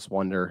ageless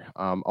wonder.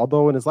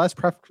 Although in his last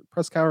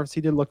press conference,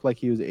 he did look like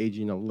he was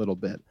aging a little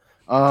bit.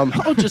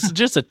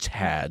 Just a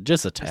tad,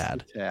 just a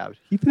tad.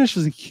 He finished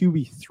as a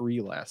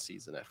QB3 last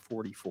season at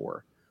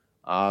 44.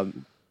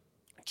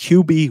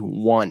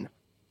 QB1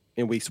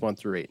 in weeks 1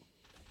 through 8.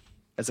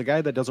 As a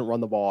guy that doesn't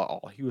run the ball at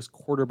all, he was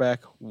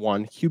quarterback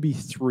 1,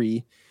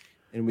 QB3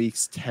 in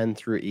weeks 10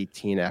 through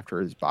 18 after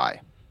his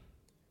bye.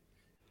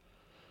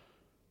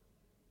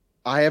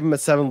 I have him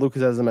at 7.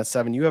 Lucas has him at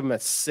 7. You have him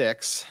at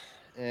 6.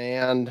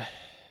 And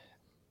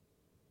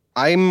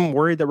I'm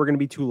worried that we're going to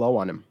be too low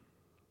on him.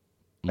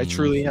 I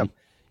truly am.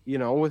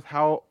 With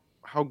how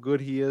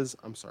good he is.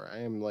 I'm sorry. I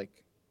am like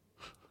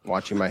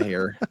watching my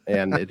hair,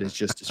 and it is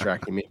just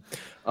distracting me.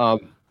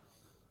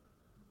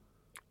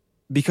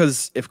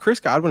 Because if Chris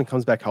Godwin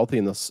comes back healthy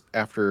in this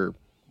after,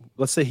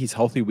 let's say he's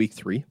healthy week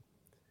 3,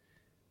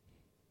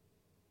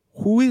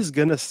 who is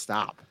going to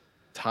stop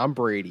Tom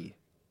Brady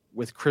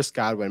with Chris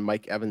Godwin,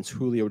 Mike Evans,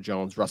 Julio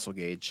Jones, Russell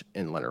Gage,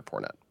 and Leonard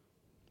Fournette?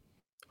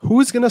 Who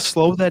is going to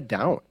slow that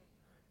down?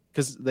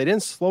 Because they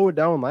didn't slow it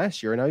down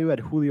last year. Now you had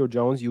Julio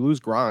Jones, you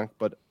lose Gronk,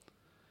 but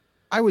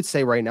I would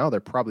say right now they're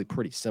probably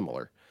pretty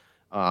similar.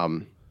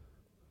 And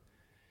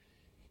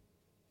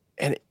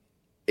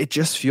it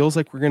just feels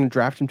like we're going to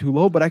draft him too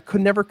low, but I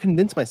could never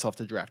convince myself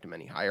to draft him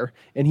any higher.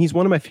 And he's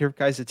one of my favorite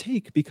guys to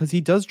take because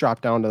he does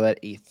drop down to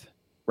that 8th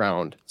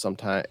round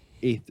sometime,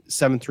 8th,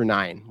 7 through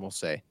 9, we'll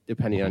say,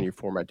 depending on your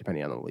format,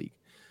 depending on the league.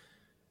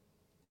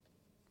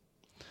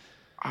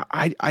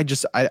 I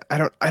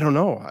don't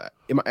know.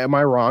 Am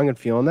I wrong in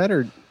feeling that,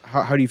 or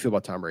how do you feel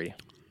about Tom Brady?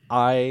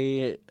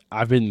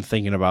 I've been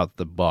thinking about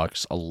the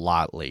Bucs a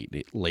lot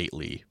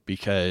lately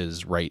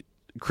because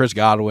Chris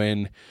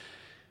Godwin,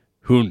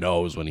 who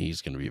knows when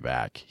he's going to be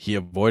back? He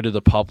avoided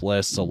the PUP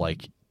list, so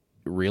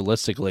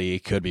realistically,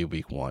 it could be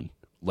week 1.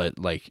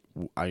 I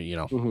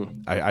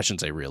shouldn't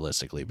say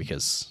realistically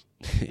because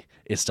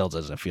it still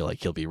doesn't feel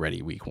like he'll be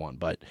ready week 1.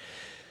 But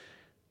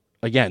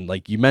again,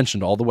 like you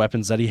mentioned, all the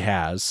weapons that he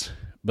has.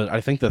 But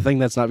I think the thing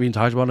that's not being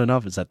talked about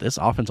enough is that this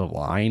offensive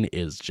line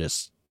is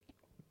just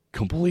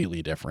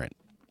completely different.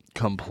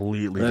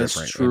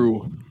 That's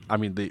true. And, I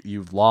mean,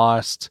 you've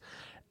lost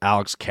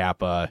Alex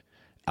Kappa,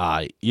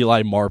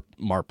 Eli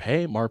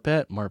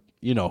Marpet,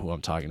 you know who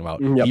I'm talking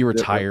about. Yep, he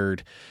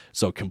retired,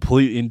 so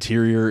complete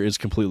interior is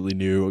completely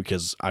new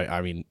because,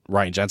 I mean,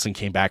 Ryan Jensen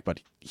came back, but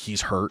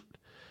he's hurt.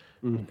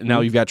 Mm-hmm. Now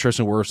you've got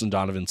Tristan Wirfs and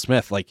Donovan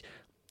Smith,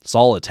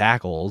 solid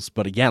tackles,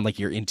 but again,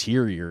 your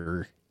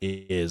interior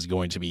is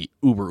going to be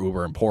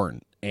uber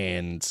important,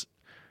 and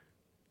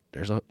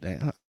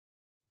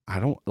I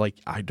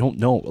don't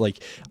know.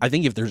 I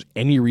think if there's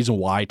any reason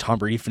why Tom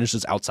Brady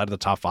finishes outside of the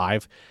top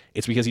 5,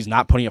 it's because he's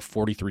not putting up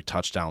 43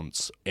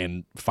 touchdowns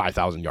and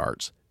 5,000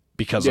 yards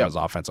because of his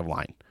offensive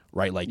line,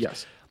 right?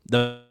 Yes.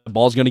 The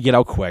ball's going to get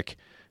out quick.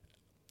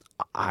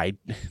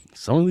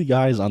 Some of the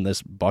guys on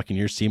this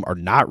Buccaneers team are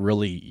not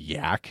really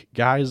yak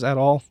guys at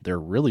all. They're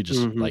really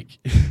just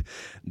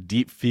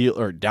deep field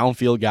or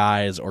downfield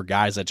guys, or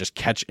guys that just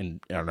catch and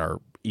are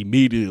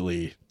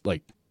immediately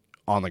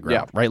on the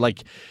ground,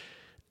 right?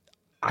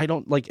 I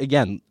don't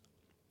again,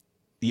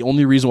 the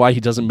only reason why he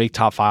doesn't make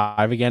top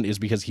 5 again is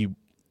because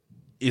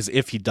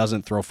if he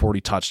doesn't throw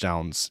 40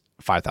 touchdowns,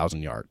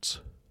 5,000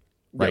 yards,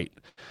 right?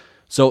 Yep.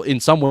 So in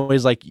some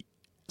ways,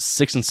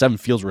 6 and 7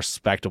 feels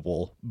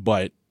respectable,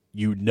 but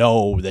you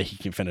know that he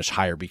can finish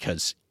higher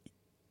because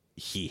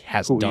he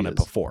has done it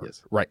before,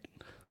 right?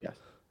 Yes,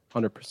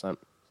 100%.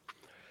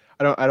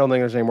 I don't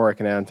think there's any more I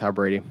can add on Tom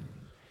Brady.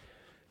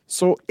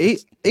 So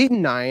 8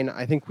 and 9,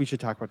 I think we should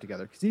talk about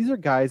together because these are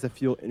guys that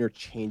feel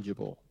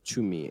interchangeable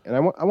to me, and I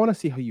want to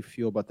see how you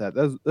feel about that.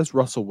 That's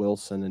Russell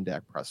Wilson and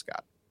Dak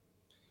Prescott,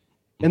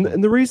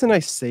 and the reason I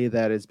say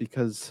that is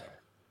because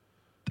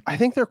I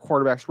think they're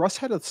quarterbacks. Russ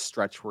had a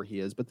stretch where he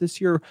is, but this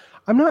year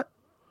I'm not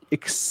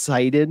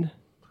excited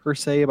per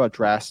se about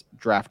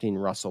drafting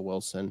Russell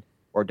Wilson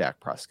or Dak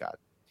Prescott.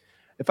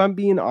 If I'm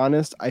being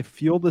honest, I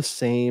feel the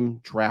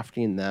same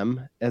drafting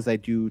them as I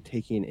do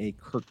taking a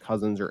Kirk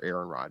Cousins or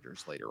Aaron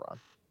Rodgers later on.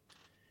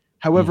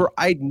 However,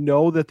 I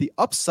know that the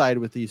upside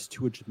with these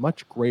two is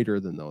much greater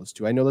than those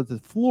two. I know that the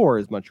floor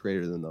is much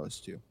greater than those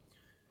two.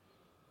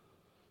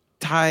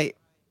 Ty,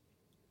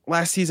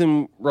 last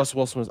season, Russell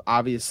Wilson was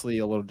obviously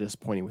a little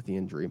disappointing with the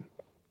injury,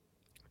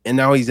 and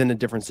now he's in a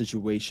different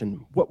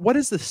situation. What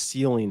is the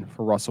ceiling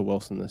for Russell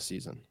Wilson this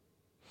season?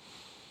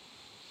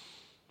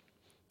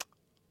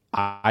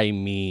 I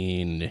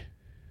mean,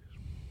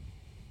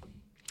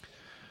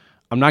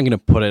 I'm not going to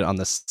put it on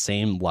the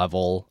same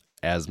level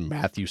as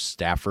Matthew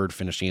Stafford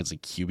finishing as a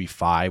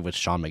QB5 with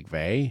Sean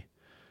McVay,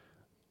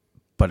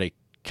 but it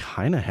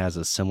kind of has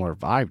a similar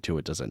vibe to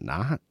it, does it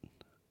not?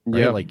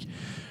 Right? Yeah. Like,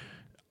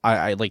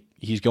 I like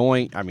he's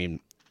going. I mean,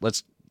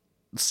 let's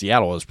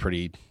Seattle is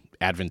pretty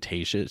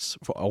advantageous.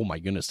 Oh my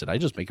goodness, did I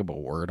just make up a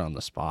word on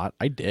the spot?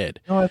 I did.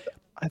 No,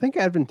 I think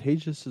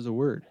advantageous is a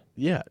word.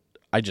 Yeah,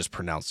 I just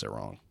pronounced it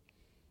wrong.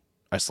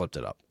 I slipped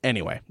it up.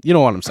 Anyway, you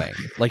know what I'm saying.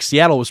 Like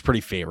Seattle was pretty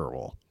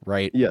favorable,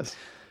 right? Yes.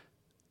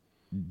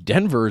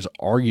 Denver's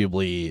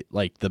arguably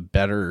like the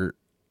better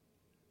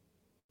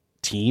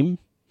team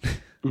to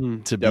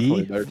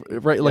Definitely be, better team.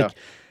 right? Yeah. Like,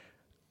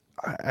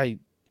 I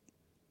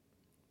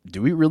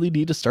do we really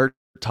need to start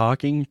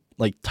talking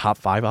like top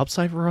 5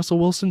 upside for Russell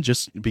Wilson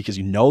just because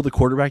you know the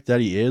quarterback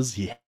that he is,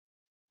 he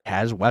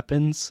has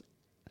weapons,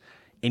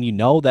 and you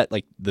know that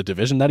like the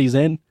division that he's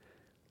in,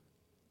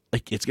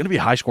 like it's going to be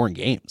high scoring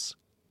games.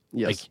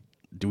 Yes. Like,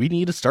 do we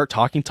need to start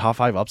talking top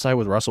 5 upside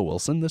with Russell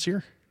Wilson this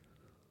year?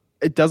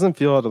 It doesn't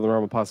feel out of the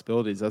realm of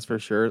possibilities, that's for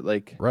sure.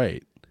 Like,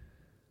 Right.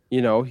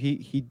 you know,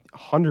 he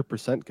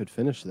 100% could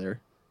finish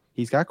there.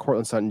 He's got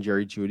Cortland Sutton,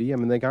 Jerry Jeudy. I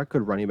mean, they got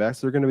good running backs.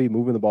 They're going to be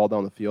moving the ball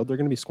down the field. They're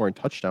going to be scoring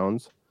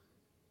touchdowns.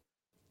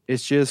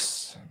 It's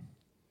just,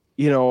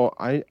 you know,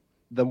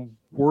 the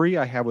worry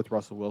I have with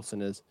Russell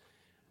Wilson is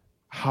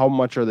how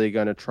much are they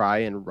going to try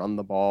and run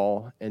the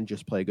ball and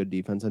just play good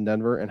defense in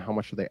Denver, and how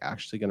much are they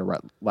actually going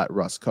to let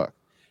Russ cook?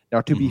 Now,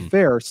 to be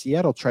fair,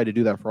 Seattle tried to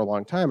do that for a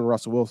long time, and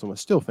Russell Wilson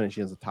was still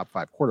finishing as a top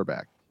 5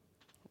 quarterback.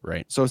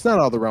 Right. So it's not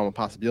out of the realm of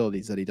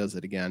possibilities that he does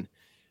it again.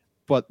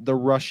 But the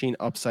rushing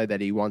upside that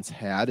he once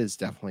had is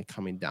definitely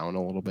coming down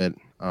a little bit.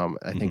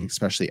 I think,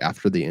 especially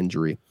after the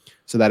injury.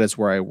 So that is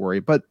where I worry.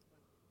 But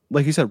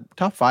like you said,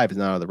 top 5 is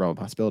not out of the realm of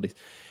possibilities.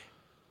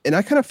 And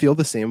I kind of feel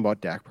the same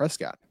about Dak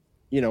Prescott.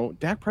 You know,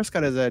 Dak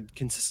Prescott has had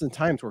consistent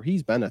times where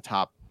he's been a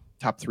top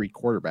 3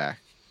 quarterback.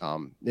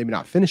 Maybe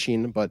not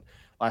finishing, but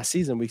last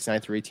season, weeks 9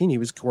 through 18, he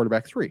was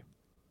quarterback 3.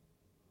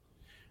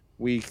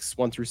 Weeks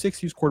 1 through 6,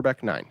 he was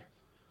quarterback 9.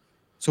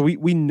 So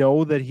we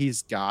know that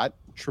he's got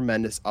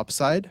tremendous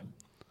upside.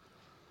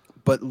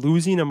 But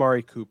losing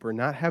Amari Cooper,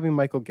 not having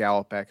Michael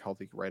Gallup back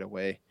healthy right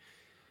away,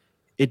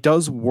 it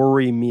does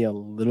worry me a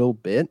little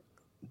bit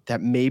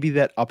that maybe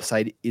that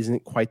upside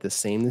isn't quite the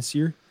same this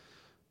year.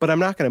 But I'm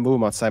not going to move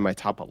him outside my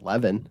top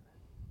 11.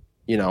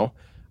 You know,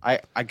 I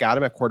got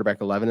him at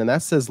quarterback 11, and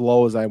that's as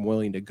low as I'm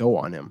willing to go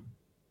on him,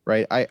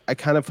 right? I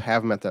kind of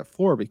have him at that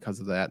floor because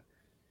of that.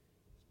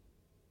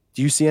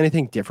 Do you see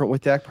anything different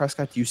with Dak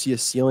Prescott? Do you see a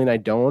ceiling I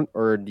don't?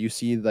 Or do you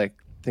see, like,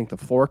 think the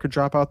floor could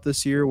drop out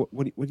this year?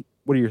 What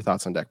are your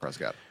thoughts on Dak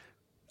Prescott?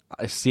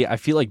 I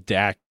feel like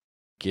Dak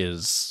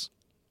is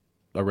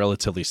a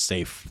relatively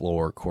safe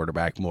floor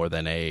quarterback more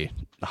than a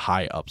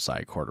high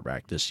upside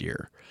quarterback this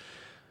year.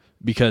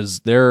 Because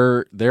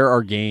there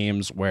are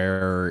games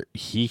where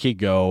he could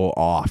go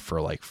off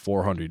for like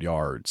 400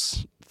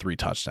 yards, 3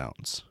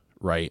 touchdowns,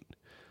 right?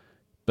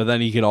 But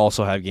then he could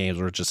also have games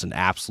where it's just an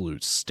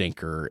absolute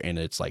stinker and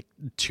it's like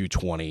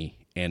 220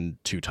 and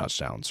 2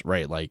 touchdowns,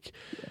 right? Like,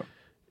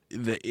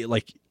 it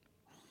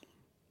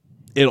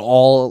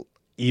all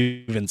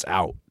evens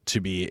out to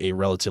be a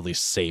relatively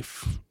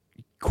safe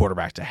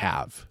quarterback to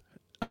have.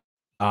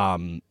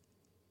 But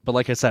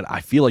like I said,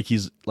 I feel like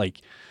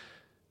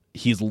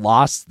he's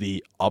lost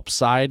the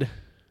upside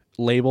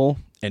label,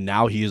 and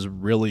now he is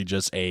really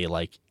just a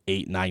like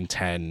 8, 9,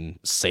 10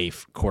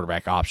 safe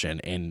quarterback option.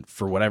 And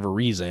for whatever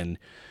reason,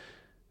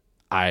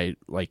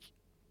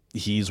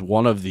 he's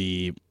one of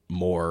the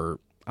more,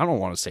 I don't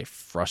want to say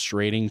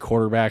frustrating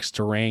quarterbacks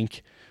to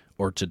rank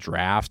or to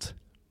draft,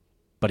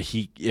 but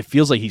it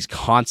feels like he's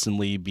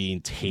constantly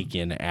being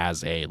taken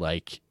as a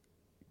like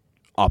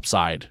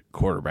upside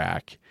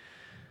quarterback.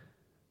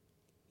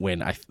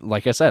 When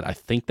like I said, I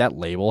think that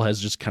label has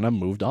just kind of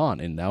moved on,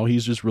 and now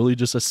he's just really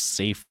just a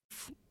safe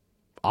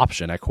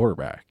option at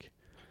quarterback.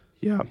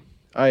 Yeah,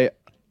 I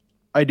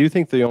do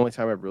think the only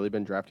time I've really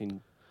been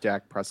drafting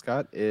Dak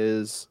Prescott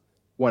is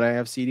when I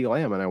have CeeDee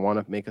Lamb and I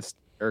want to make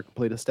or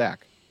complete a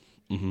stack.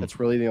 That's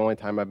really the only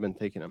time I've been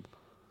taking him.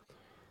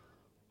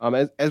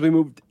 As we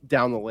move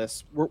down the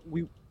list,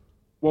 we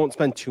won't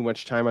spend too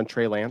much time on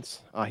Trey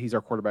Lance. He's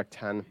our quarterback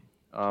 10.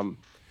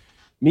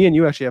 Me and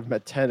you actually have him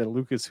at 10, and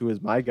Lucas, who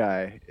is my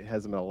guy,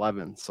 has him at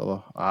 11.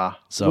 So,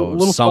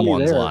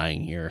 Someone's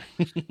lying here.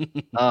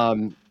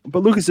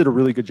 But Lucas did a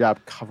really good job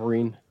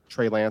covering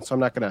Trey Lance, so I'm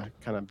not going to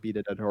kind of beat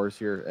a dead horse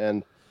here.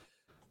 And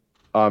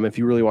if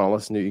you really want to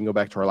listen to it, you can go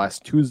back to our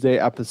last Tuesday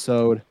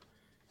episode.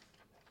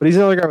 But he's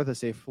another guy with a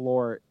safe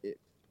floor.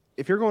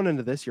 If you're going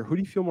into this year, who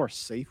do you feel more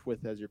safe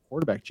with as your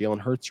quarterback, Jalen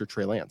Hurts or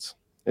Trey Lance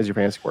as your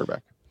fantasy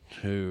quarterback?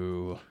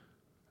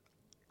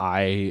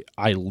 I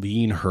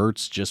lean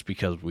Hurts just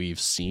because we've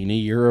seen a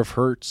year of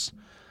Hurts.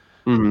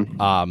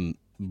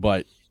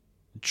 But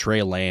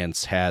Trey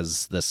Lance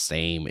has the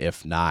same,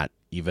 if not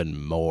even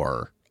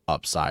more,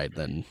 upside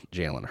than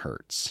Jalen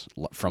Hurts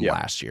from Yeah.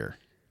 last year.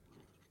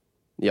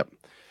 Yep.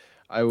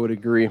 I would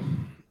agree.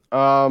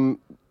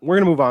 We're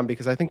going to move on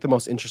because I think the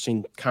most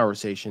interesting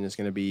conversation is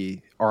going to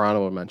be our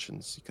honorable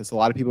mentions, because a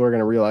lot of people are going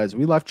to realize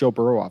we left Joe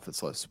Burrow off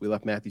this list. We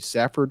left Matthew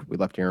Stafford. We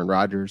left Aaron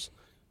Rodgers.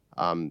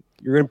 You're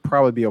going to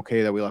probably be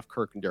okay that we left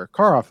Kirk and Derek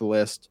Carr off the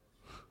list.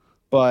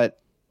 But,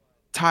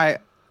 Ty,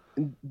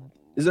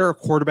 is there a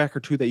quarterback or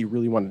two that you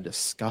really want to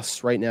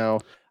discuss right now?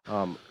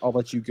 I'll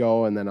let you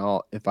go, and then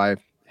if I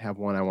have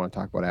one I want to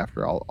talk about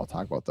after, I'll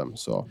talk about them.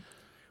 So,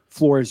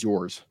 floor is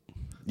yours.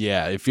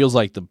 Yeah, it feels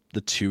like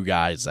the two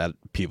guys that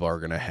people are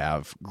going to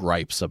have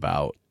gripes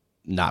about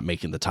not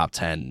making the top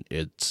 10,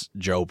 it's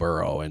Joe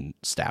Burrow and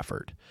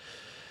Stafford.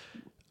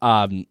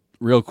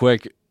 Real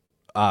quick,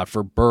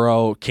 for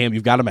Burrow, Cam,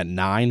 you've got him at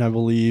 9, I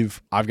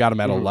believe. I've got him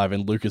at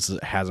 11. Lucas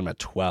has him at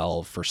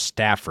 12. For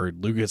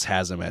Stafford, Lucas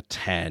has him at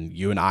 10.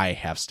 You and I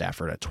have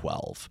Stafford at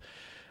 12.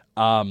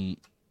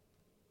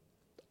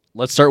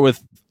 Let's start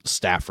with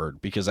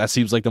Stafford, because that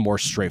seems like the more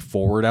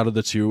straightforward out of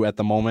the two at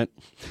the moment.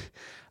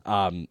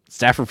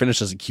 Stafford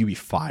finished as a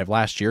QB5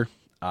 last year,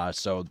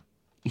 so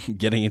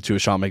getting into a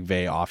Sean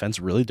McVay offense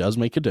really does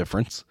make a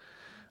difference.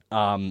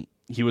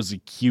 He was a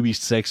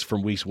QB6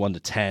 from weeks 1 to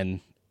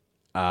 10,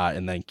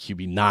 and then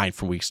QB9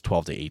 from weeks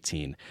 12 to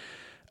 18.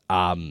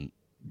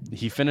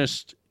 He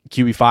finished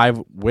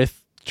QB5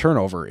 with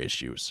turnover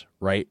issues,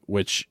 right?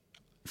 Which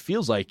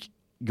feels like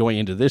going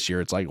into this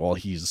year, it's like, well,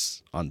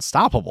 he's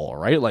unstoppable,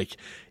 right? Like,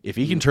 if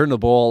he can turn the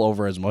ball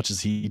over as much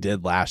as he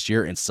did last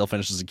year and still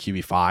finishes a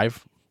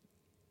QB5,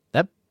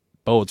 that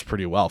bodes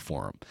pretty well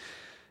for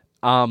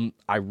him.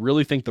 I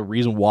really think the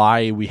reason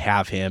why we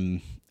have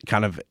him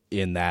kind of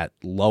in that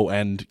low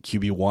end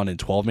QB1 and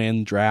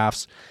 12-man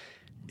drafts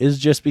is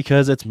just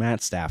because it's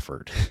Matt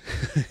Stafford.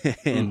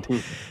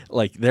 And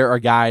like, there are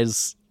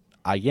guys,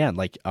 again,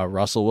 like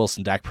Russell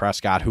Wilson, Dak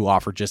Prescott, who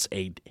offer just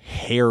a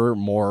hair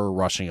more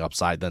rushing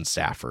upside than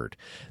Stafford.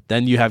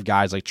 Then you have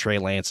guys like Trey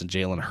Lance and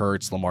Jalen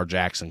Hurts, Lamar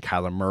Jackson,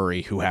 Kyler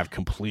Murray, who have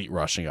complete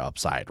rushing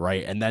upside,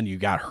 right? And then you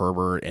got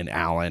Herbert and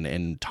Allen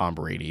and Tom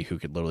Brady, who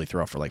could literally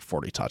throw for like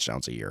 40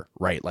 touchdowns a year,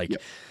 right? Like,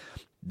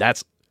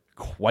 that's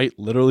quite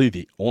literally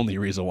the only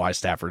reason why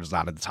Stafford is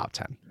not in the top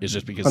 10. Is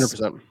just because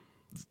 100%.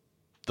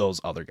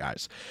 Those other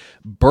guys.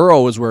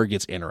 Burrow is where it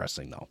gets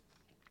interesting,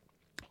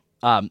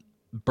 though.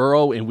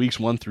 Burrow in weeks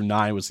 1 through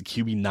 9 was the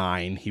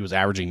QB9. He was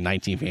averaging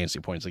 19 fantasy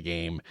points a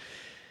game.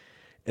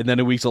 And then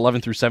in weeks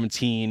 11 through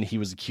 17, he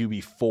was a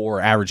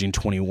QB4, averaging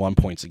 21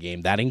 points a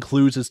game. That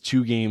includes his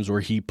 2 games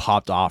where he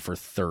popped off for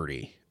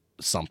 30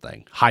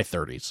 something, high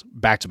 30s,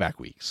 back-to-back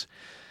weeks.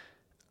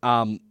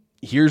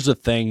 Here's the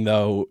thing,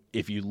 though.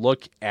 If you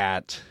look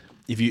at,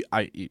 you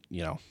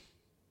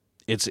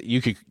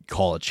could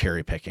call it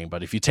cherry picking,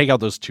 but if you take out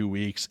those 2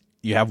 weeks,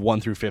 you have 1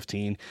 through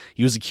 15.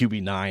 He was a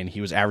QB9. He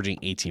was averaging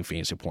 18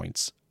 fantasy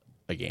points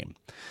a game.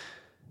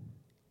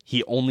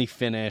 He only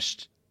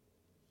finished,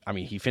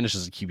 he finished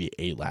as a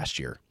QB8 last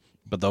year,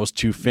 but those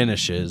 2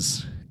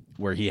 finishes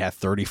where he had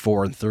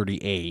 34 and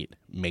 38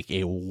 make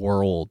a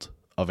world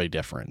of a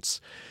difference.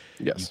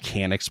 Yes. You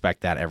can't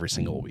expect that every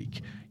single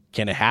week.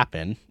 Can it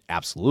happen?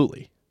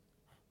 Absolutely.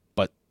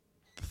 But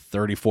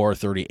 34 or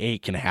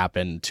 38 can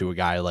happen to a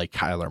guy like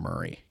Kyler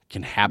Murray,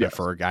 can happen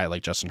for a guy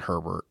like Justin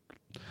Herbert,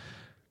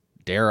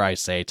 dare I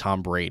say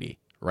Tom Brady,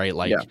 right?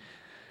 Like,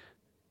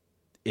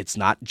 it's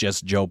not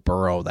just Joe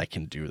Burrow that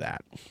can do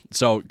that.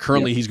 So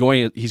currently he's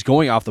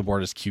going off the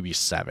board as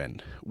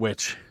QB7,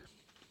 which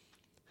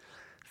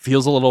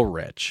feels a little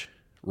rich,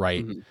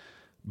 right? Mm-hmm.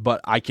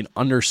 But I can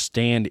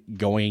understand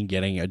going and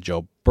getting a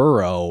Joe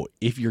Burrow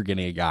if you're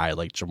getting a guy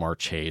like Jamar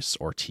Chase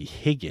or T.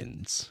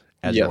 Higgins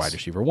as your wide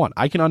receiver 1.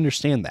 I can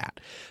understand that.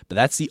 But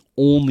that's the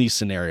only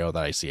scenario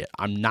that I see it.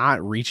 I'm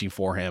not reaching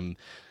for him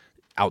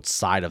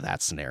outside of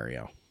that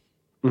scenario.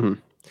 Mm-hmm.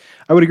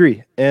 I would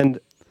agree. And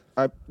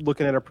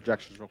looking at our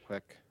projections real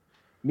quick,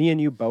 me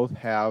and you both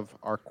have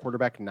our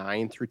quarterback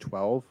 9 through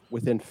 12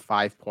 within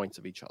 5 points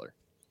of each other.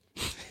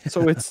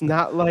 So it's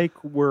not like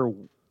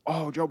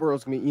Joe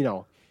Burrow's going to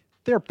be,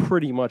 they're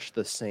pretty much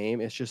the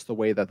same. It's just the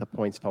way that the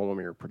points fell when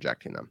we were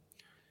projecting them.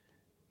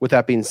 With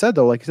that being said,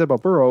 though, like you said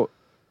about Burrow,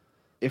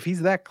 if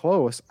he's that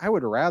close, I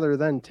would rather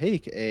then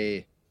take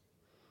a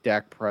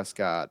Dak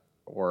Prescott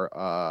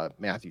or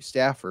Matthew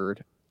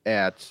Stafford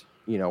at,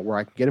 where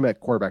I can get him at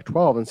quarterback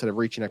 12 instead of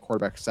reaching at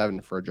quarterback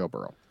 7 for a Joe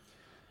Burrow.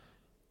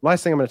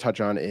 Last thing I'm going to touch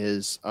on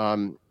is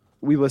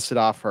we listed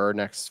off our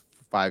next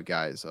 5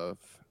 guys of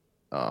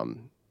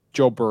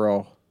Joe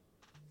Burrow,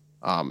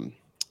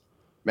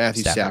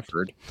 Matthew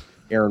Stafford,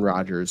 Aaron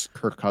Rodgers,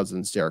 Kirk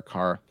Cousins, Derek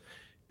Carr.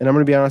 And I'm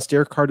going to be honest,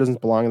 Derek Carr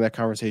doesn't belong in that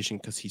conversation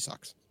because he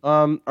sucks.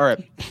 All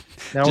right.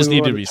 Now just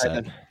need to be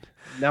said.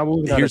 Now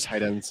moving on to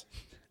tight ends.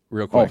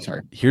 Real quick.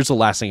 Here's the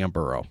last thing on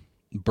Burrow.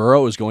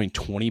 Burrow is going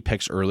 20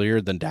 picks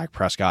earlier than Dak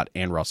Prescott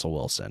and Russell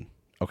Wilson.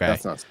 Okay.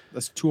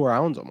 That's 2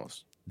 rounds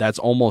almost. That's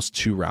almost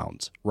 2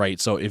 rounds, right?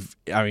 So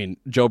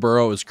Joe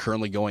Burrow is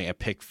currently going at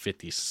pick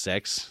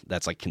 56.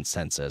 That's like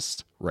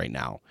consensus right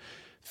now.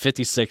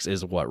 56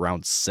 is what,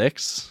 round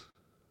 6?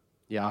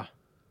 Yeah,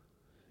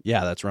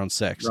 Yeah, that's round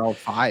 6. round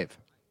 5.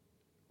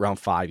 Round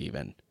 5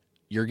 even.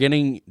 You're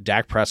getting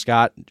Dak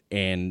Prescott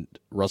and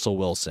Russell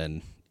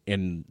Wilson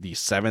in the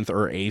 7th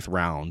or 8th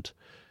round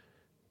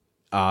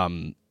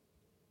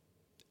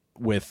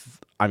with,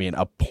 I mean,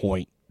 a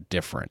point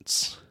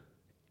difference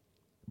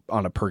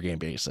on a per game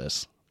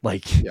basis.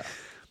 Like, Yeah.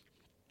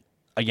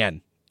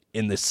 again,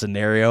 in the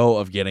scenario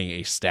of getting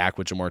a stack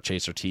with Jamar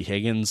Chase or T.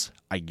 Higgins,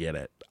 I get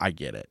it.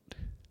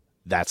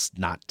 That's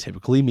not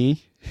typically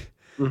me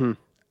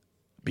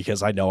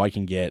because I know I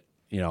can get,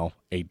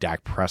 a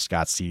Dak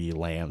Prescott CeeDee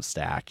Lamb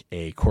stack,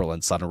 a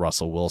Cortland Sutton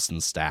Russell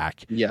Wilson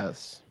stack.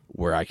 Yes.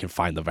 Where I can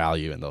find the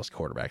value in those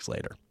quarterbacks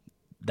later.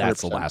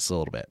 That's 100%. the last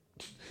little bit.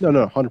 No,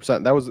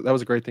 100%. That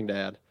was a great thing to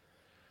add.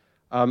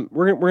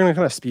 We're gonna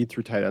kind of speed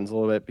through tight ends a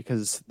little bit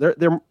because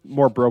they're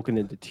more broken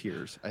into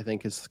tiers. I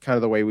think is kind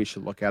of the way we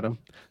should look at them.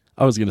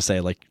 I was gonna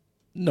say, like,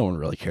 no one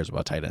really cares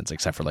about tight ends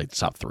except for like the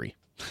top 3.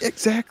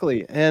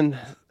 Exactly. And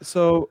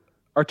so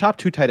our top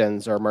 2 tight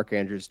ends are Mark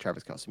Andrews,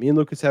 Travis Kelce. Me and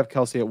Lucas have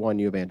Kelce at 1.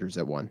 You have Andrews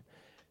at 1.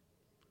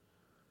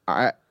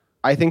 I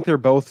think they're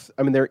both.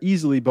 I mean, they're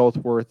easily both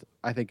worth,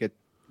 I think, a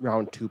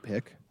round 2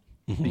 pick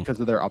because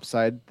of their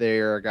upside. They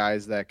are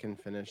guys that can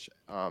finish,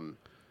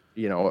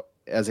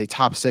 as a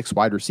top 6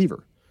 wide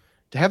receiver.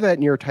 To have that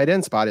in your tight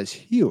end spot is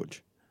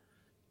huge.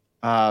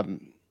 But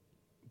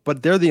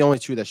they're the only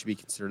 2 that should be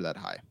considered that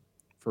high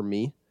for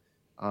me.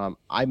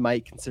 I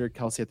might consider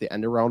Kelce at the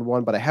end of round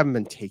 1, but I haven't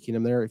been taking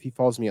him there. If he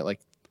falls me at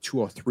like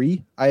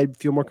 203, I'd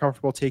feel more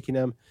comfortable taking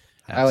him.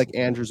 Absolutely. I like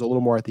Andrews a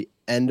little more at the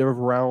end of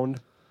round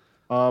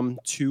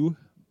 2,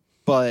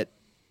 but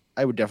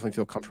I would definitely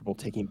feel comfortable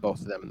taking both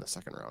of them in the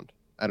second round.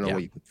 I don't know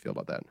what you feel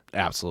about that.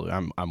 Absolutely.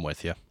 I'm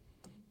with you.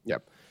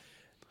 Yep.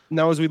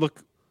 Now, as we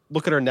look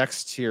at our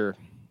next tier,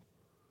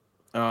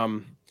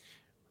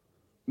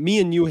 me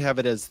and you have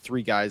it as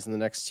 3 guys in the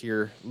next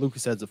tier.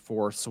 Lucas adds a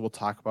 4th, so we'll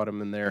talk about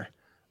him in there.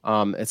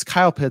 It's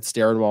Kyle Pitts,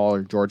 Darren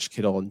Waller, George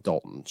Kittle, and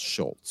Dalton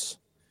Schultz.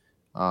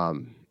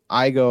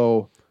 I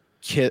go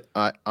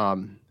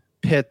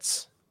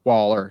Pitts,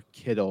 Waller,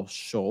 Kittle,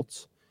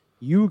 Schultz.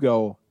 You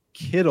go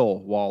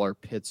Kittle, Waller,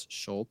 Pitts,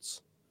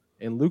 Schultz.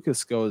 And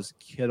Lucas goes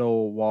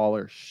Kittle,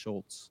 Waller,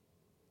 Schultz.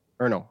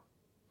 Or no.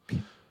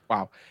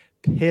 Wow.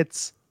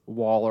 Pitts,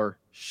 Waller,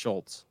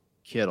 Schultz,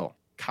 Kittle.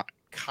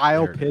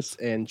 Kyle Pitts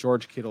and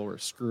George Kittle were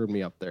screwing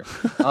me up there.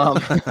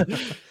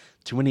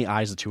 Too many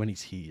I's and too many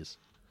T's.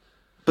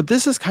 But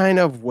this is kind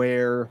of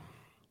where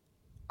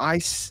I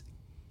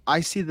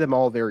see them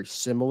all very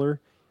similar.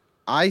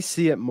 I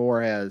see it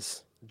more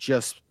as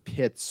just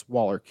Pitts,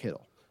 Waller,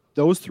 Kittle.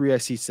 Those 3 I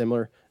see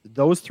similar.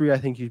 Those 3 I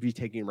think you'd be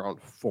taking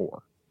round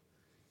 4.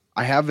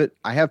 I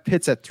have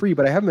Pitts at 3,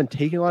 but I haven't been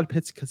taking a lot of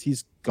Pitts because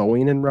he's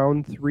going in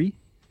round 3.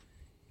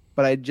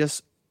 But I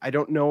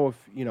don't know if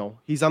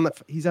he's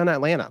on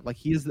Atlanta. Like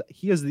he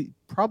is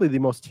probably the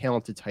most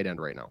talented tight end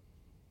right now,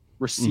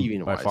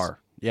 receiving by wise. far.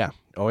 Yeah.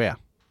 Oh yeah.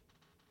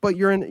 But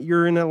you're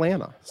in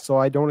Atlanta, so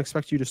I don't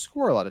expect you to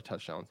score a lot of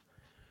touchdowns.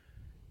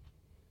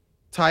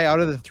 Ty, out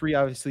of the 3,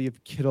 obviously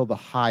you've Kittle the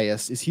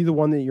highest. Is he the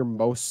one that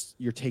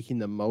you're taking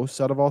the most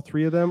out of all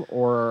 3 of them,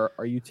 or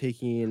are you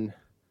taking?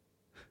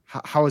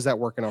 How is that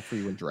working out for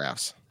you in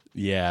drafts?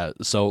 Yeah.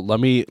 So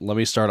let me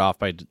start off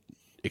by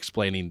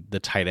explaining the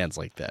tight ends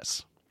like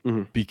this.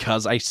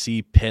 Because I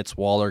see Pitts,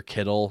 Waller,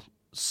 Kittle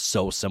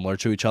so similar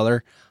to each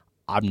other,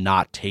 I'm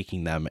not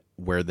taking them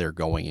where they're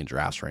going in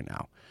drafts right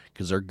now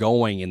because they're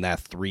going in that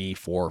 3,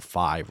 4,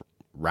 5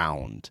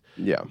 round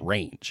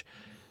range.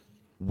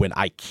 When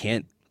I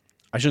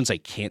shouldn't say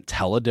can't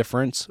tell a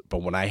difference,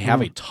 but when I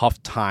have a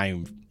tough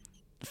time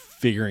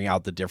figuring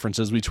out the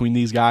differences between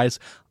these guys,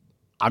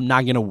 I'm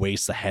not going to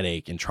waste the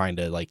headache in trying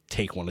to like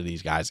take one of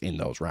these guys in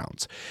those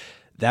rounds.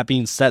 That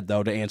being said,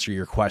 though, to answer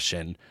your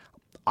question,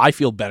 I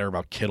feel better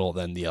about Kittle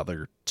than the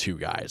other 2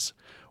 guys.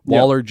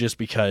 Waller, just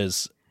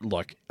because,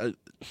 look,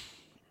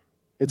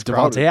 it's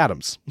Devontae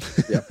Adams.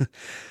 Yeah.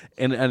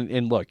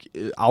 and look,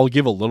 I'll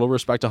give a little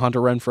respect to Hunter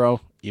Renfrow,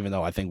 even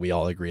though I think we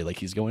all agree like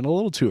he's going a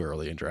little too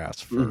early in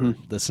drafts for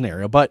the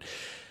scenario. But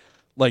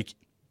like,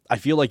 I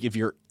feel like if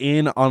you're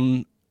in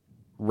on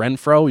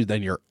Renfrow,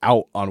 then you're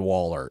out on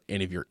Waller,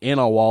 and if you're in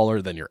on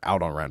Waller, then you're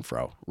out on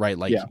Renfrow, right?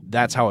 Like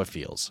that's how it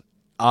feels.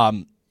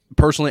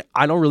 Personally,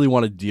 I don't really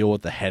want to deal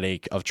with the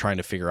headache of trying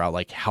to figure out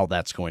like how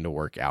that's going to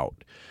work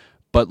out.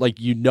 But like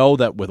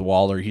that with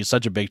Waller, he's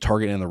such a big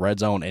target in the red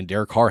zone, and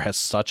Derek Carr has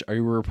such a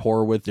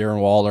rapport with Darren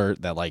Waller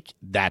that like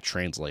that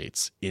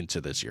translates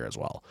into this year as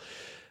well.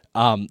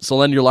 So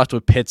then you're left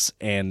with Pitts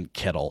and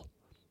Kittle.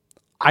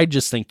 I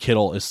just think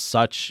Kittle is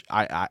such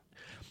I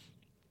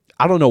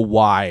don't know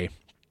why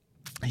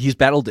he's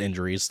battled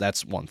injuries.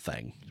 That's one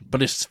thing,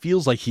 but it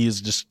feels like he's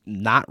just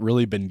not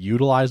really been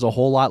utilized a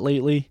whole lot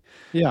lately.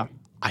 Yeah.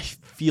 I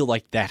feel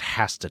like that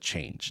has to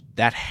change.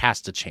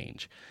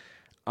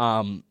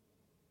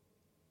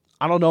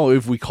 I don't know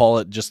if we call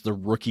it just the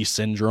rookie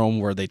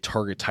syndrome where they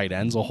target tight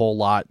ends a whole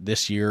lot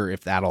this year,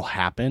 if that'll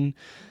happen.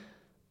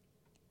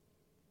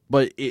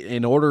 But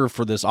in order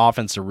for this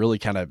offense to really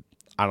kind of,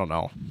 I don't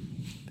know,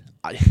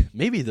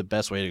 maybe the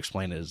best way to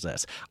explain it is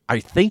this. I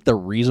think the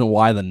reason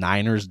why the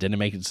Niners didn't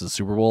make it to the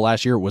Super Bowl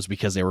last year was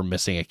because they were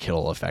missing a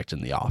Kittle effect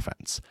in the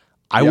offense.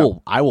 Yeah.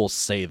 I will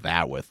say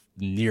that with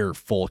near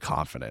full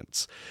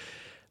confidence.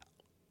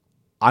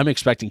 I'm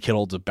expecting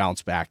Kittle to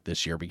bounce back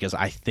this year because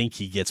I think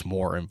he gets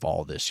more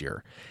involved this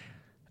year.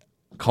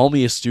 Call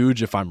me a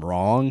stooge if I'm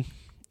wrong.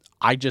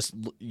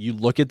 You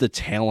look at the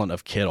talent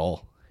of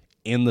Kittle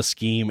in the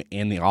scheme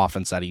and the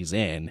offense that he's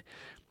in,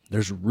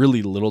 there's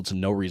really little to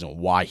no reason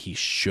why he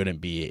shouldn't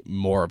be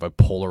more of a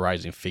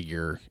polarizing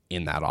figure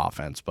in that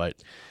offense.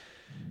 But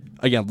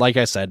again, like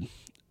I said,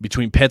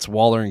 between Pitts,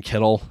 Waller, and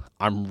Kittle,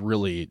 I'm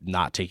really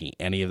not taking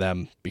any of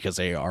them because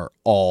they are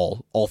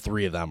all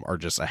three of them are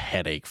just a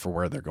headache for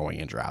where they're going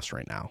in drafts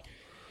right now.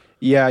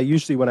 Yeah,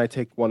 usually when I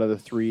take one of the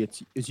three,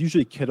 it's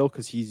usually Kittle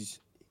because he's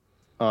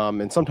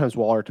and sometimes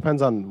Waller. It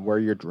depends on where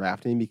you're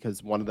drafting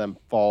because one of them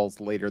falls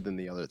later than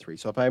the other three.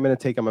 So if I'm going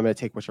to take them, I'm going to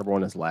take whichever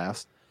one is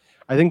last.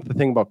 I think the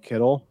thing about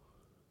Kittle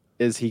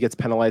is he gets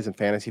penalized in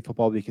fantasy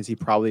football because he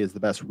probably is the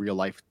best real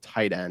life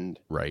tight end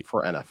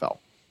for NFL.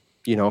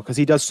 Because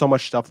he does so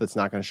much stuff that's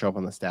not going to show up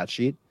on the stat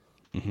sheet.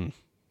 Mm-hmm.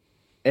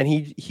 And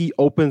he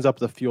opens up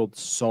the field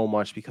so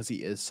much because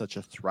he is such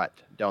a threat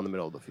down the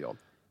middle of the field.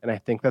 And I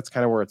think that's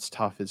kind of where it's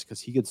tough is because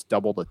he gets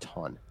doubled a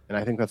ton. And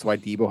I think that's why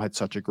Debo had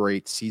such a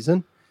great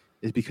season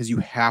is because you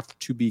have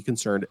to be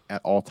concerned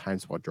at all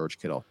times about George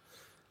Kittle.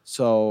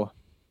 So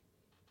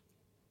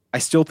I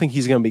still think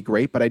he's going to be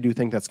great, but I do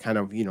think that's kind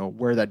of,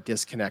 where that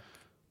disconnect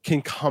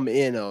can come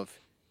in of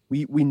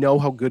we know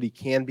how good he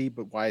can be,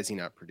 but why is he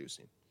not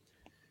producing?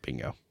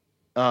 Bingo.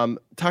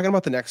 Talking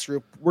about the next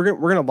group, we're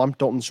gonna lump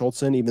Dalton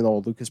Schultz in, even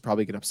though Lucas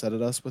probably get upset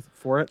at us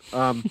for it.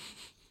 So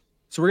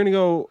we're gonna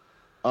go.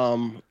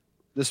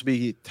 This will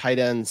be tight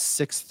ends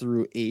 6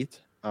 through 8.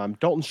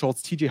 Dalton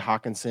Schultz, T.J.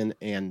 Hawkinson,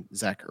 and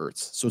Zach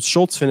Ertz. So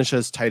Schultz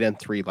finishes tight end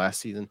 3 last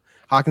season.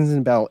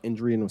 Hawkinson battled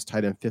injury and was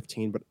tight end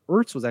 15, but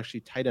Ertz was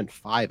actually tight end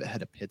 5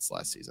 ahead of Pitts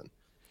last season.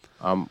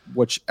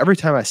 Which every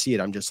time I see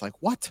it, I'm just like,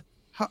 what?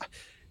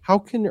 How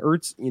can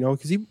Ertz?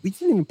 Because he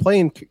didn't even play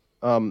in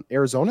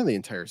Arizona the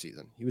entire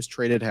season. He was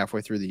traded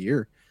halfway through the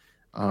year,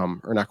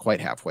 or not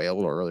quite halfway, a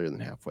little earlier than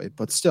halfway,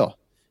 but still,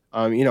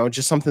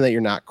 just something that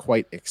you're not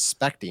quite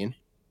expecting.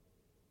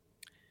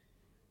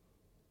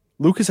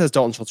 Lucas has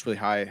Dalton Schultz really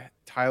high.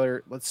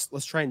 Tyler,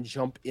 let's try and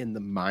jump in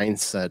the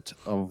mindset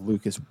of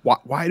Lucas.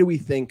 Why do we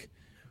think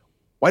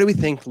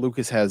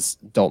Lucas has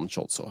Dalton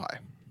Schultz so high?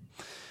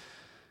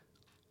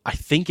 I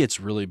think it's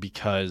really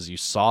because you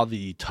saw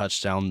the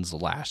touchdowns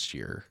last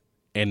year,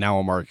 and now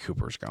Amari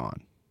Cooper's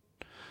gone.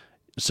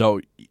 So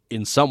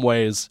in some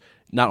ways,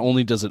 not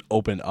only does it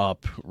open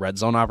up red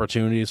zone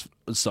opportunities,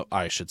 so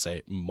I should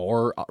say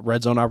more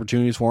red zone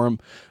opportunities for him,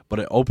 but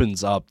it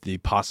opens up the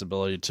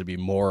possibility to be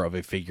more of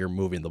a figure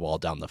moving the ball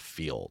down the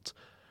field,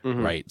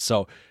 right?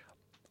 So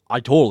I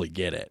totally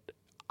get it.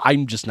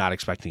 I'm just not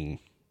expecting,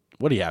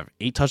 what do you have,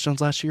 8 touchdowns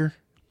last year?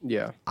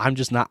 Yeah. I'm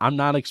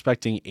not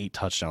expecting 8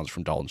 touchdowns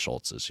from Dalton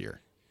Schultz this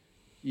year.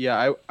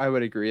 Yeah, I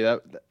would agree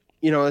that,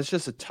 it's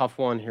just a tough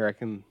one here. I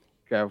can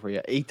grab for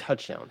you. 8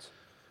 touchdowns.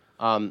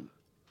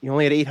 He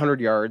only had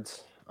 800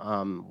 yards,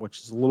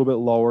 which is a little bit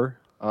lower.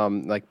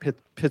 Like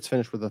Pitts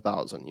finished with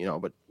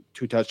 1,000, but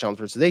 2 touchdowns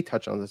versus 8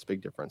 touchdowns, that's a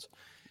big difference.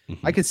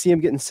 Mm-hmm. I could see him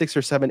getting 6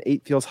 or 7,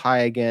 8 feels high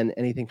again.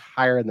 Anything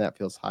higher than that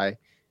feels high.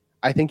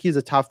 I think he's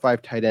a top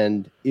 5 tight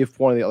end if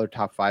one of the other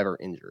top 5 are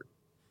injured.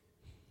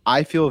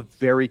 I feel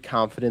very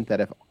confident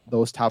that if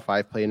those top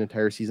 5 play an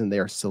entire season, they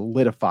are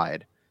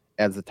solidified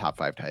as the top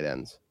 5 tight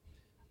ends.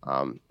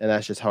 And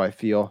that's just how I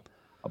feel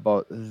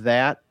about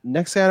that.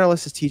 Next guy on our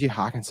list is T.J.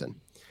 Hawkinson.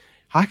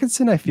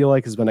 Hawkinson, I feel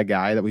like, has been a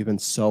guy that we've been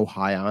so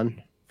high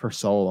on for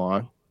so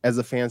long as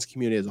the fans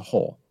community as a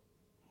whole.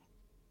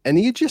 And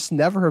you just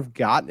never have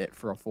gotten it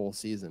for a full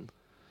season.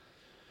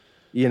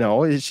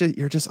 It's just,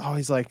 you're just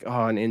always like,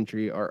 oh, an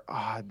injury or,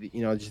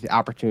 just the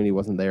opportunity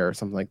wasn't there or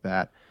something like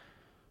that.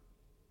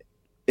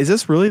 Is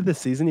this really the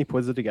season he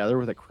puts it together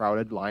with a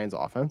crowded Lions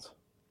offense?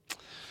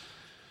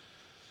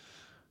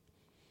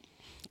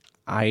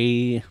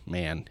 I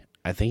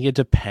think it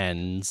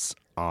depends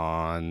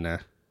on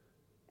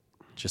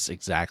just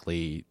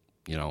exactly,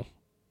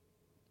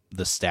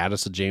 the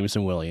status of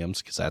Jameson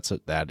Williams, because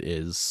that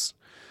is,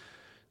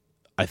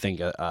 I think,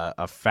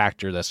 a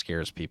factor that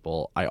scares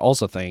people. I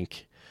also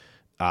think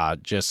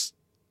just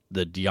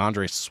the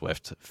DeAndre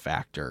Swift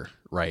factor,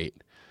 right?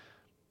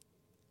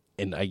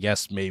 And I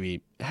guess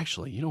maybe,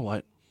 actually, you know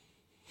what?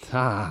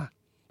 I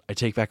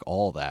take back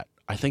all that.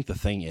 I think the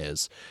thing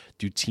is,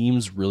 do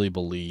teams really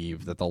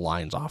believe that the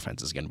Lions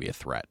offense is going to be a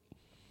threat?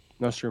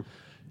 That's true.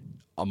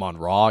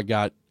 Amon-Ra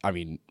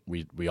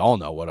we all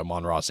know what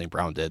Amon-Ra St.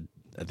 Brown did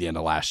at the end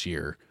of last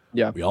year.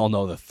 Yeah. We all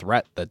know the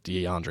threat that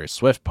DeAndre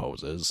Swift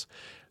poses.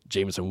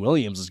 Jameson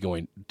Williams is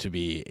going to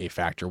be a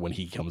factor when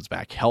he comes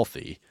back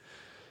healthy.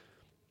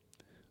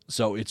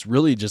 So it's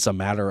really just a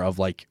matter of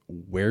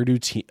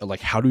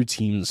how do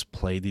teams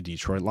play the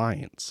Detroit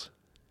Lions?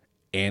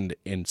 And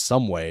in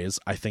some ways,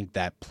 I think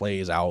that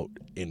plays out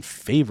in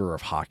favor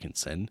of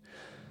Hawkinson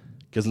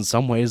Because in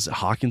some ways,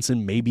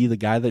 Hawkinson may be the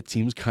guy that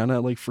teams kind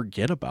of like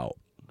forget about,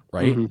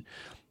 right?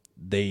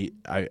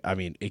 Mm-hmm. I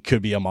mean, it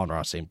could be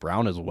Amon-Ra St.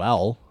 Brown as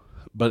well,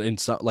 but in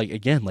some, like,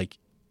 again, like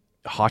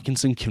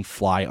Hawkinson can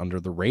fly under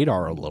the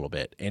radar a little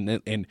bit,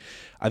 and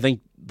I think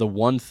the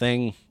one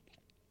thing,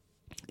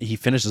 he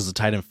finished as a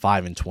tight end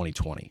 5 in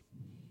 2020,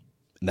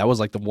 and that was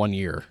like the 1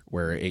 year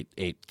where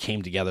it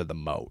came together the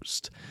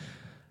most.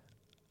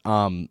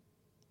 But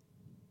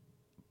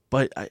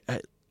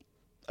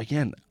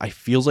again, I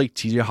feels like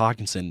TJ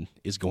Hawkinson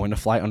is going to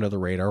fly under the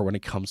radar when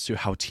it comes to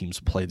how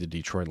teams play the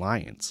Detroit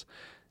Lions.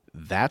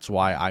 That's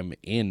why I'm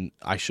in.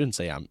 I shouldn't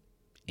say I'm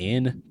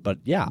in, but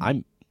yeah,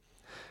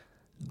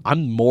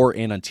 I'm more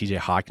in on TJ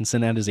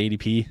Hawkinson at his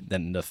ADP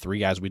than the three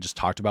guys we just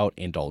talked about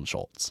and Dalton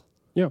Schultz.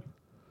 Yeah.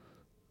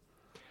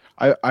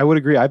 I would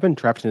agree. I've been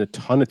drafting a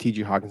ton of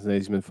TJ Hawkinson as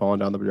he's been falling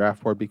down the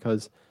draft board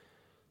because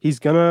he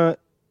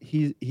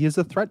is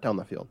a threat down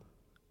the field.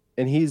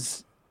 And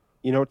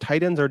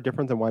tight ends are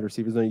different than wide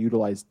receivers, and they're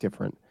utilized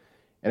different.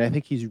 And I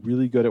think he's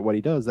really good at what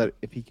he does, that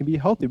if he can be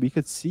healthy, we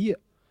could see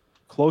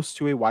close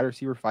to a wide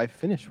receiver 5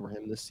 finish for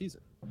him this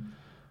season.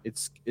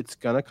 It's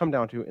going to come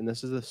down to, and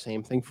this is the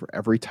same thing for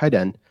every tight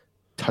end,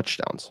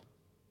 touchdowns.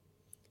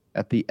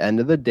 At the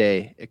end of the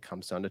day, it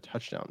comes down to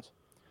touchdowns.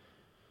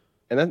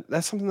 And then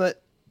that's something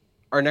that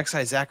our next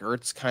guy, Zach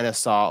Ertz, kind of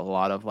saw a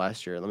lot of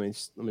last year. Let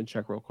me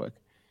check real quick.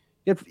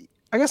 He had,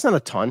 I guess not a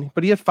ton,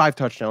 but he had 5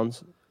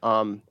 touchdowns.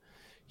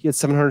 He had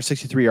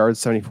 763 yards,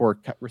 74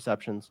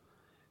 receptions.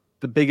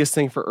 The biggest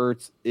thing for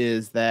Ertz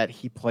is that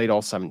he played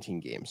all 17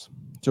 games.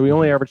 So he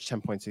only averaged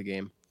 10 points a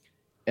game.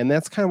 And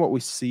that's kind of what we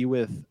see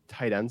with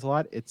tight ends a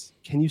lot. It's,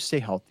 can you stay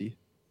healthy?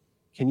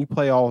 Can you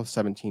play all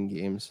 17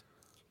 games?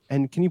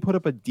 And can you put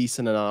up a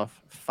decent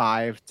enough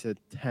 5 to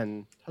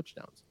 10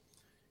 touchdowns?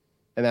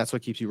 And that's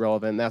what keeps you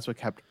relevant. That's what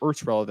kept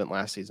Ertz relevant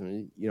last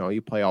season.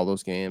 You play all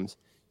those games,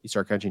 you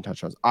start catching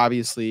touchdowns.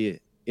 Obviously,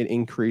 it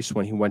increased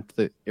when he went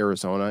to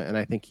Arizona, and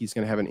I think he's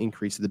going to have an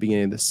increase at the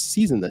beginning of the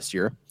season this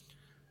year.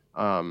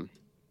 And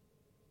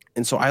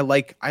so I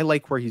like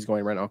where he's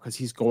going right now because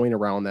he's going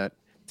around that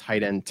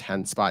tight end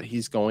 10 spot.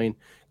 He's going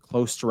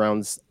close to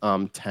rounds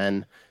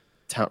 10,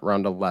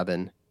 round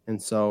 11.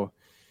 And so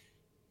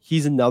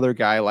he's another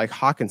guy like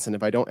Hawkinson.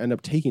 If I don't end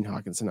up taking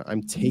Hawkinson,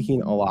 I'm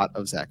taking a lot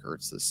of Zach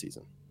Ertz this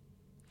season.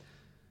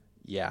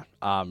 Yeah.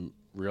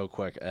 Real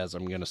quick, as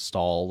I'm going to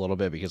stall a little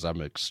bit because I'm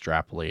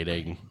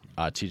extrapolating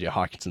TJ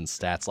Hawkinson's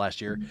stats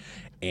last year,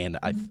 and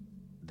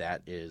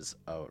that is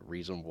a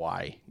reason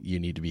why you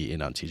need to be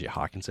in on TJ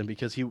Hawkinson,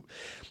 because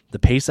the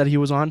pace that he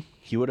was on,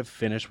 he would have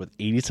finished with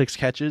 86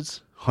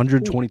 catches,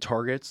 120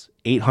 targets,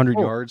 800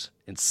 yards,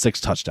 and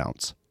 6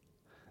 touchdowns.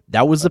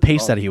 That was the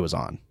pace that he was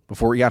on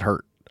before he got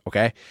hurt.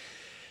 Okay,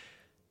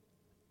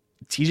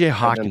 TJ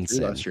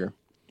Hawkinson last year.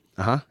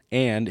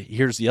 And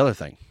here's the other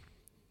thing: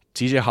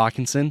 TJ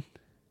Hawkinson,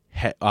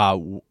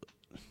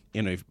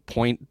 in a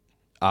point,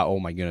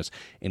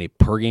 in a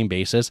per game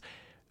basis,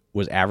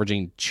 was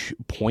averaging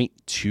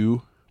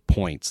 2.2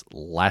 points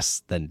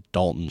less than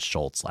Dalton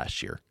Schultz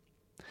last year.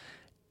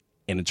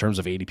 And in terms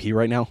of ADP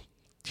right now,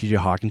 TJ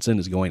Hawkinson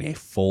is going a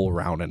full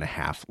round and a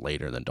half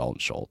later than Dalton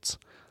Schultz.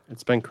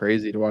 It's been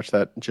crazy to watch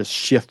that just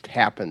shift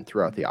happen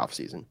throughout the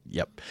offseason.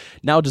 Yep.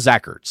 Now to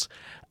Zach Ertz.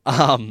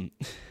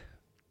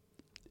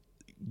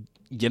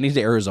 Getting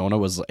to Arizona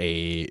was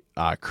a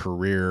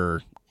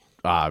career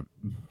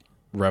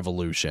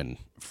revolution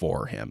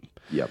for him.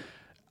 Yep.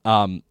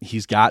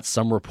 He's got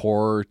some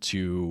rapport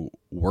to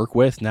work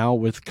with now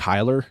with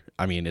Kyler.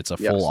 I mean, it's a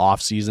full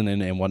off season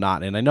and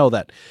whatnot. And I know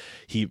that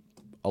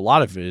a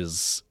lot of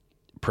his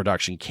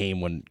production came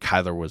when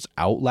Kyler was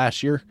out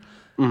last year.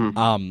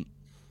 Mm-hmm.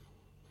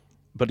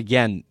 But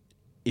again,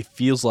 it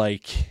feels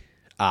like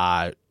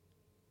Zach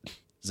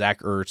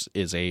Ertz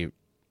is a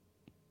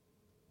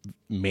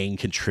main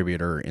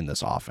contributor in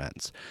this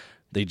offense.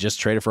 They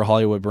just traded for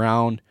Hollywood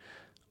Brown.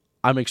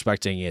 I'm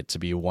expecting it to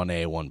be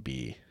 1A,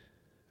 1B.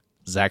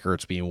 Zach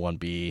Ertz being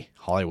 1B,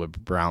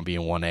 Hollywood Brown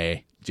being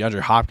 1A. DeAndre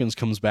Hopkins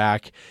comes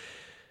back.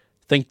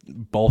 I think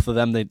both of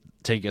them, they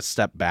take a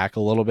step back a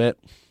little bit.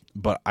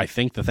 But I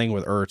think the thing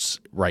with Ertz,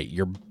 right,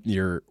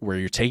 you're where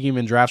you're taking him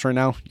in drafts right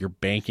now, you're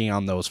banking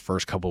on those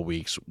first couple of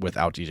weeks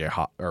without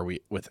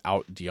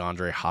without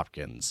DeAndre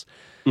Hopkins.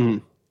 Mm-hmm.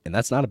 And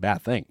that's not a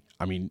bad thing.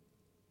 I mean,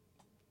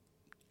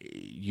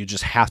 you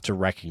just have to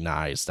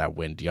recognize that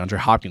when DeAndre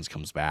Hopkins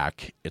comes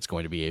back, it's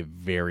going to be a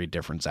very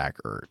different Zach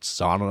Ertz.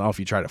 So I don't know if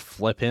you try to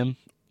flip him,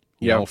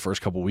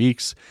 first couple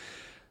weeks.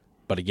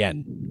 But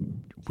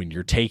again, when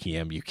you're taking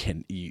him, you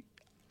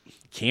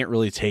can't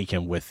really take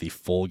him with the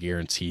full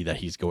guarantee that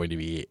he's going to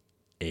be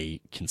a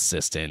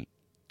consistent,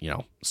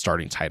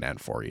 starting tight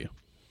end for you.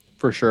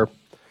 For sure.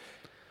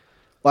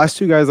 Last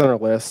 2 guys on our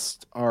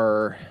list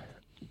are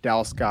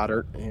Dallas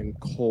Goedert and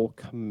Cole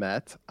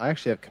Kmet. I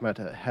actually have Kmet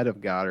ahead of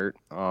Goddard.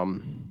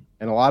 And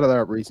a lot of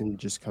that reason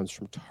just comes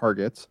from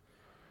targets.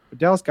 But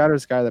Dallas Goedert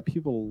is a guy that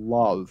people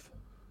love.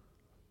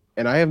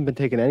 And I haven't been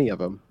taking any of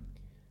them.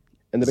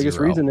 And the biggest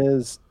reason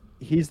is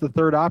he's the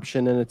third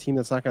option in a team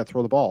that's not going to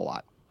throw the ball a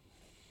lot.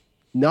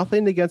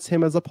 Nothing against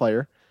him as a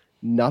player.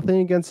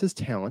 Nothing against his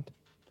talent.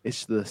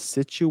 It's the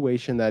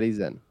situation that he's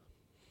in.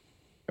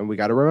 And we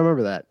got to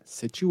remember that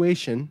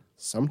situation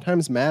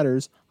sometimes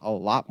matters a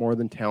lot more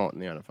than talent in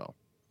the NFL.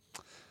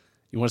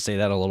 You want to say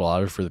that a little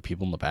louder for the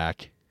people in the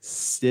back?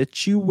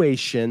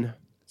 Situation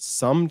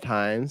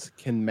sometimes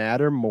can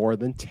matter more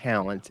than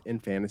talent in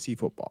fantasy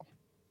football.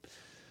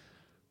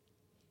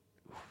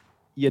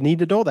 You need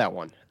to know that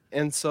one.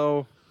 And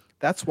so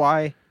that's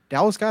why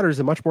Dallas Goedert is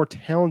a much more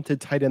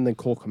talented tight end than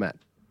Cole Kmet.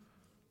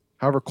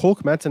 However, Cole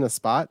Kmet's in a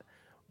spot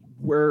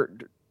where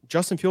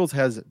Justin Fields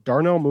has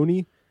Darnell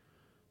Mooney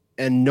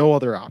and no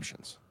other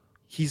options.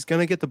 He's going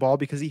to get the ball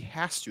because he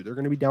has to. They're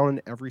going to be down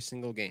in every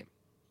single game.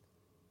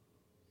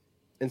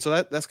 And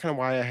so that's kind of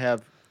why I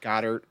have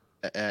Goddard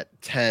at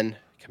 10,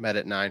 Kmet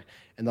at 9.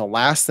 And the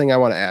last thing I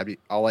want to add,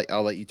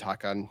 I'll let you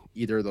talk on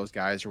either of those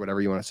guys or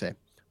whatever you want to say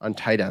on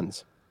tight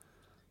ends,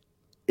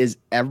 is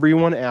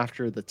everyone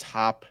after the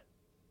top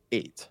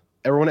 8.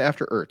 Everyone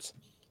after Ertz.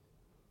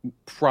 You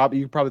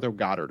probably throw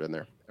Goddard in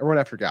there. Everyone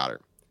after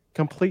Goddard.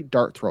 Complete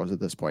dart throws at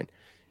this point.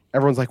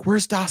 Everyone's like,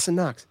 where's Dawson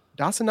Knox?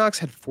 Dawson Knox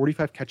had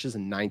 45 catches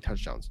and 9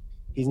 touchdowns.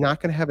 He's not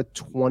going to have a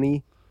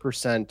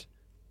 20%,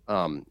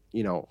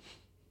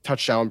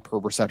 touchdown per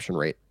reception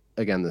rate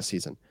again this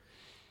season.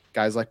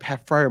 Guys like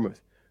Pat Freiermuth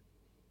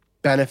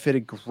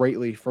benefited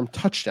greatly from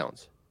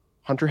touchdowns.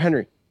 Hunter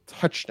Henry,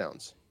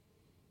 touchdowns.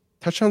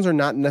 Touchdowns are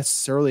not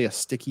necessarily a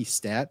sticky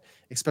stat,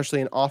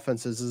 especially in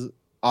offenses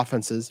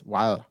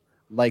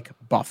like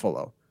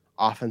Buffalo,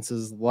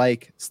 offenses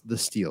like the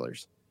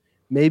Steelers.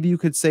 Maybe you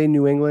could say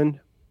New England,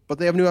 but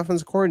they have new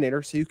offensive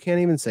coordinator, so you can't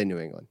even say New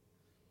England.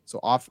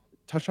 So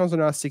touchdowns are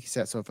not a sticky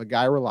stat. So if a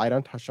guy relied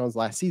on touchdowns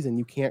last season,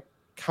 you can't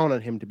count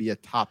on him to be a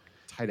top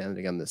tight end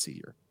again this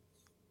year.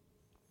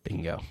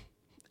 Bingo.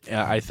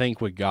 Yeah, I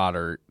think with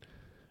Goddard,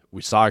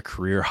 we saw a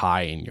career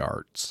high in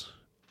yards,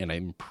 and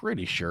I'm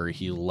pretty sure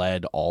he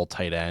led all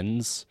tight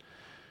ends.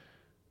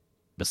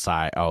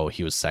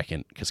 He was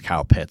second because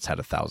Kyle Pitts had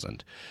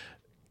 1,000.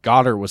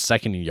 Goddard was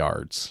second in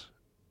yards,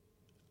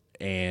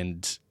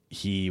 and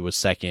he was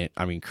second.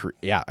 I mean,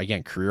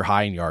 career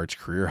high in yards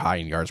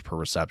per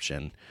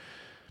reception.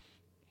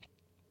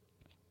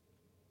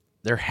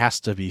 There has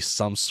to be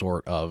some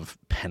sort of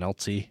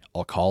penalty,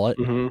 I'll call it,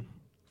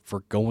 for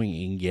going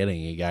and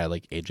getting a guy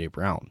like A.J.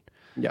 Brown.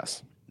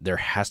 Yes. There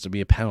has to be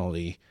a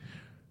penalty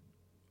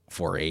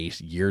for a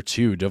year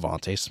 2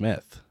 Devontae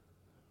Smith,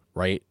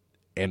 right?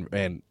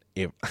 And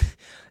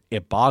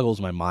it boggles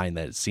my mind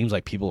that it seems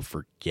like people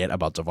forget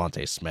about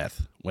Devontae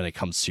Smith when it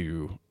comes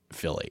to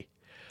Philly.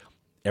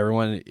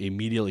 Everyone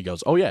immediately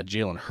goes, oh, yeah,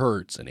 Jalen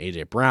Hurts and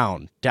A.J.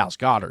 Brown, Dallas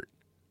Goedert.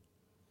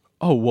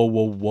 Oh,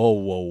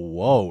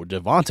 whoa.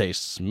 Devontae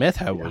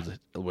Smith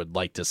would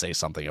like to say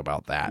something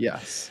about that.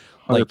 Yes,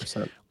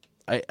 100%.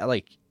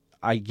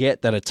 I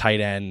get that a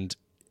tight end,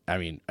 I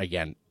mean,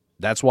 again,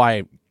 that's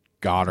why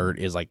Goddard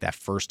is like that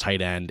first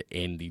tight end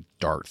in the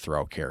dart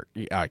throw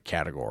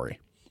category.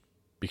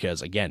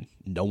 Because, again,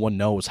 no one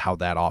knows how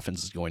that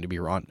offense is going to be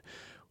run.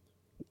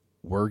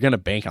 We're going to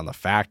bank on the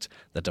fact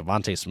that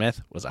Devontae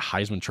Smith was a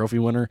Heisman Trophy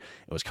winner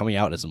and was coming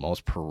out as the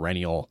most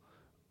perennial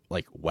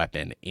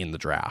weapon in the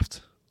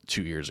draft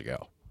 2 years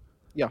ago.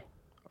 Yeah,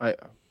 I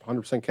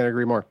 100% can't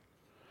agree more.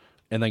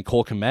 And then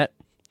Cole Kmet.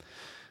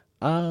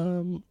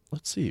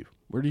 Let's see.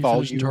 Where do you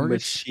finish in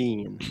targets?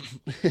 Machine.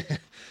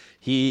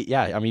 He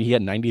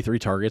had 93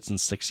 targets and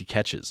 60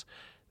 catches.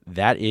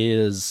 That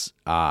is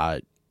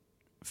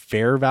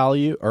fair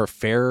value or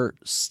fair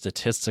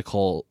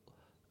statistical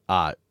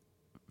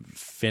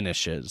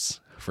finishes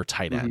for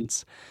tight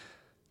ends.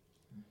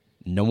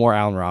 No more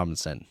Allen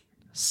Robinson.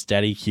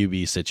 Steady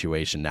QB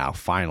situation now,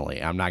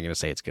 finally. I'm not going to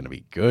say it's going to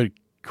be good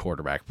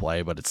quarterback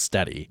play, but it's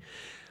steady.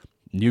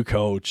 New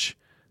coach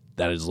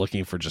that is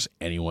looking for just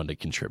anyone to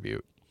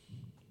contribute.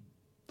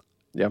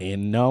 Yeah.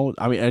 And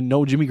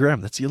no Jimmy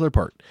Graham. That's the other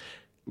part.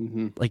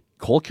 Mm-hmm. Like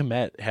Cole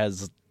Kmet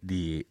has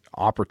the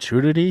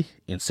opportunity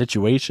and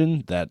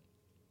situation that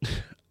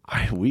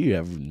we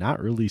have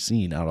not really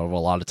seen out of a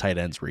lot of tight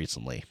ends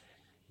recently.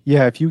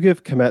 Yeah, if you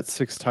give Kmet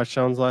 6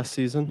 touchdowns last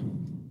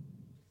season,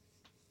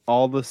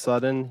 all of a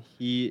sudden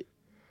he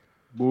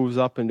moves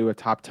up into a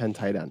top 10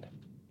 tight end.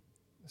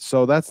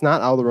 So that's not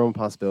out of the realm of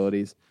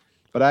possibilities.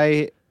 But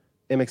I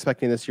am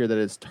expecting this year that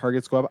his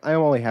targets go up. I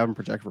only have him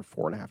projected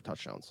for 4.5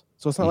 touchdowns.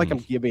 So it's not like I'm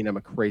giving him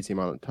a crazy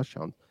amount of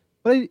touchdowns.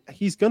 But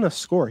he's going to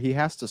score. He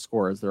has to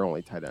score as their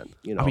only tight end.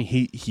 I mean,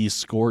 he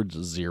scored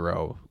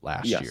 0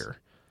 last year.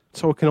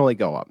 So it can only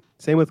go up.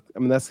 Same with,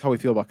 that's how we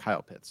feel about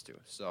Kyle Pitts too.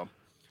 So,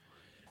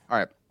 all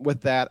right.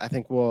 With that, I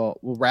think we'll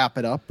wrap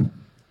it up.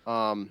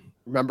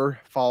 Remember,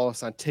 follow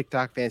us on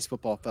TikTok, Fantasy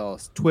Football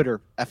Fellas,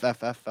 Twitter,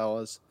 FFF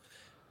Fellas,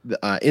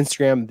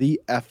 Instagram,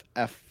 the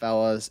FF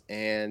Fellas,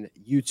 and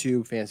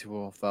YouTube, Fantasy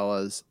Football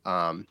Fellas.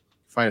 Find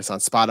us on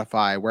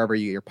Spotify, wherever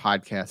you get your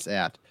podcasts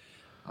at.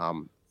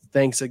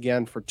 Thanks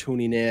again for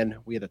tuning in.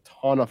 We had a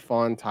ton of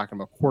fun talking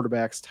about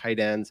quarterbacks, tight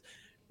ends,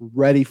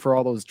 ready for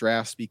all those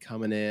drafts to be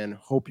coming in.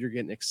 Hope you're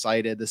getting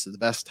excited. This is the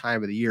best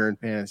time of the year in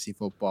fantasy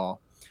football.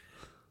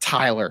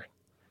 Tyler,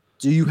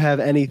 do you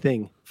have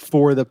anything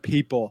for the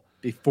people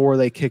before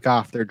they kick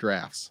off their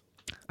drafts.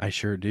 I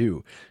sure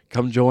do.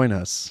 Come join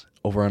us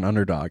over on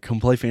Underdog. Come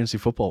play fantasy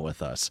football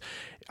with us.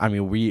 I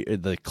mean,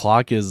 the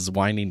clock is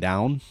winding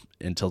down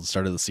until the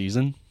start of the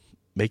season.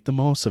 Make the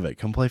most of it.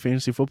 Come play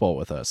fantasy football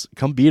with us.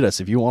 Come beat us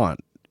if you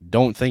want.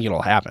 Don't think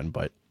it'll happen,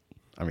 but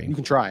I mean, you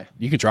can try.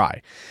 You can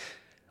try.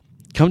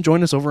 Come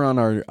join us over on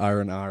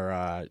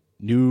our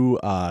new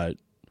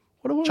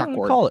what do we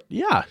call it?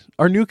 Yeah,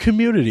 our new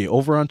community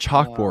over on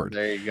Chalkboard.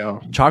 There you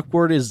go.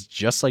 Chalkboard is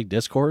just like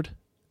Discord,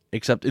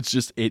 except it's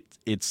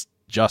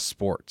just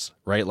sports,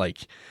 right?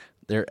 Like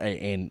there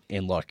and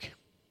look,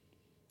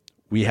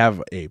 we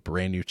have a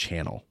brand new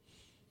channel.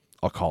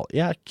 I'll call it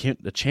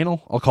a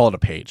channel. I'll call it a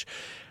page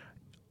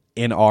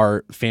in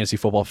our Fantasy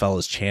Football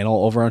Fellas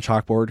channel over on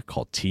Chalkboard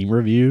called Team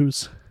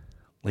Reviews.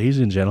 Ladies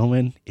and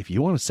gentlemen, if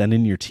you want to send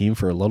in your team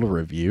for a little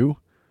review,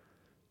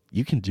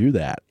 you can do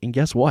that. And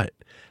guess what?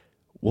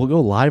 We'll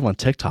go live on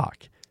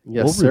TikTok.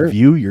 Yes, we'll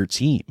review your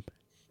team.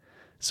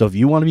 So if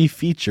you want to be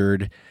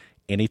featured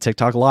in a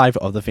TikTok live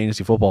of the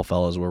Fantasy Football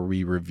Fellas where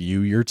we review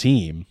your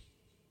team,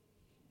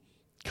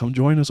 come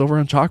join us over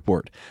on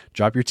Chalkboard.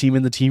 Drop your team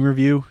in the team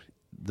review,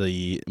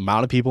 the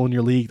amount of people in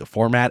your league, the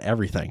format,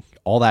 everything,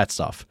 all that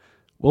stuff.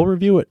 We'll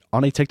review it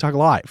on a TikTok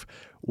live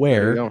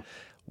where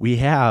we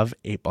have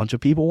a bunch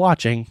of people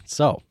watching.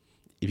 So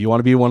if you want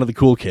to be one of the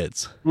cool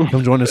kids,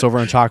 come join us over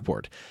on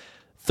Chalkboard.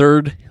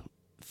 Third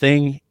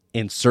thing,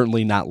 and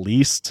certainly not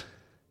least,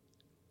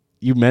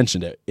 you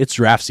mentioned it. It's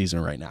draft season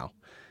right now.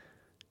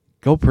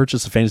 Go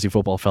purchase the Fantasy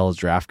Football Fellas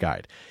draft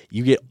guide.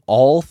 You get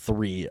all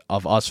three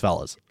of us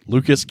fellas,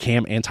 Lucas,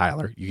 Cam, and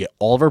Tyler. You get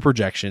all of our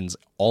projections,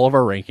 all of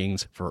our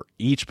rankings for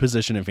each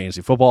position in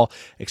fantasy football,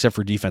 except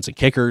for defense and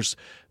kickers.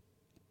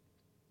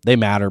 They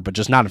matter, but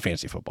just not in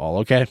fantasy football,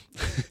 okay?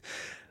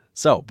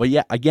 So, but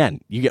yeah,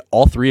 again, you get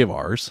all three of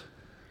ours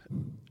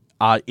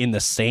in the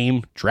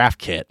same draft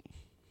kit.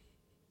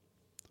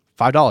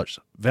 $5.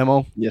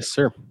 Venmo. Yes,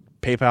 sir.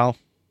 PayPal.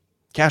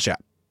 Cash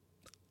App.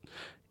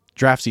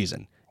 Draft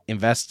season.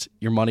 Invest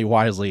your money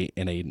wisely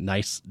in a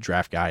nice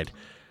draft guide.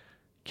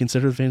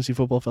 Consider the Fantasy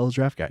Football Fellas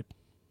draft guide.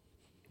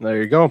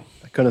 There you go.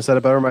 I couldn't have said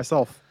it better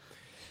myself.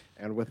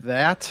 And with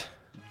that,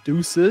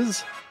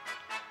 deuces.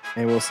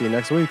 And we'll see you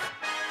next week.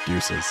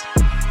 Deuces.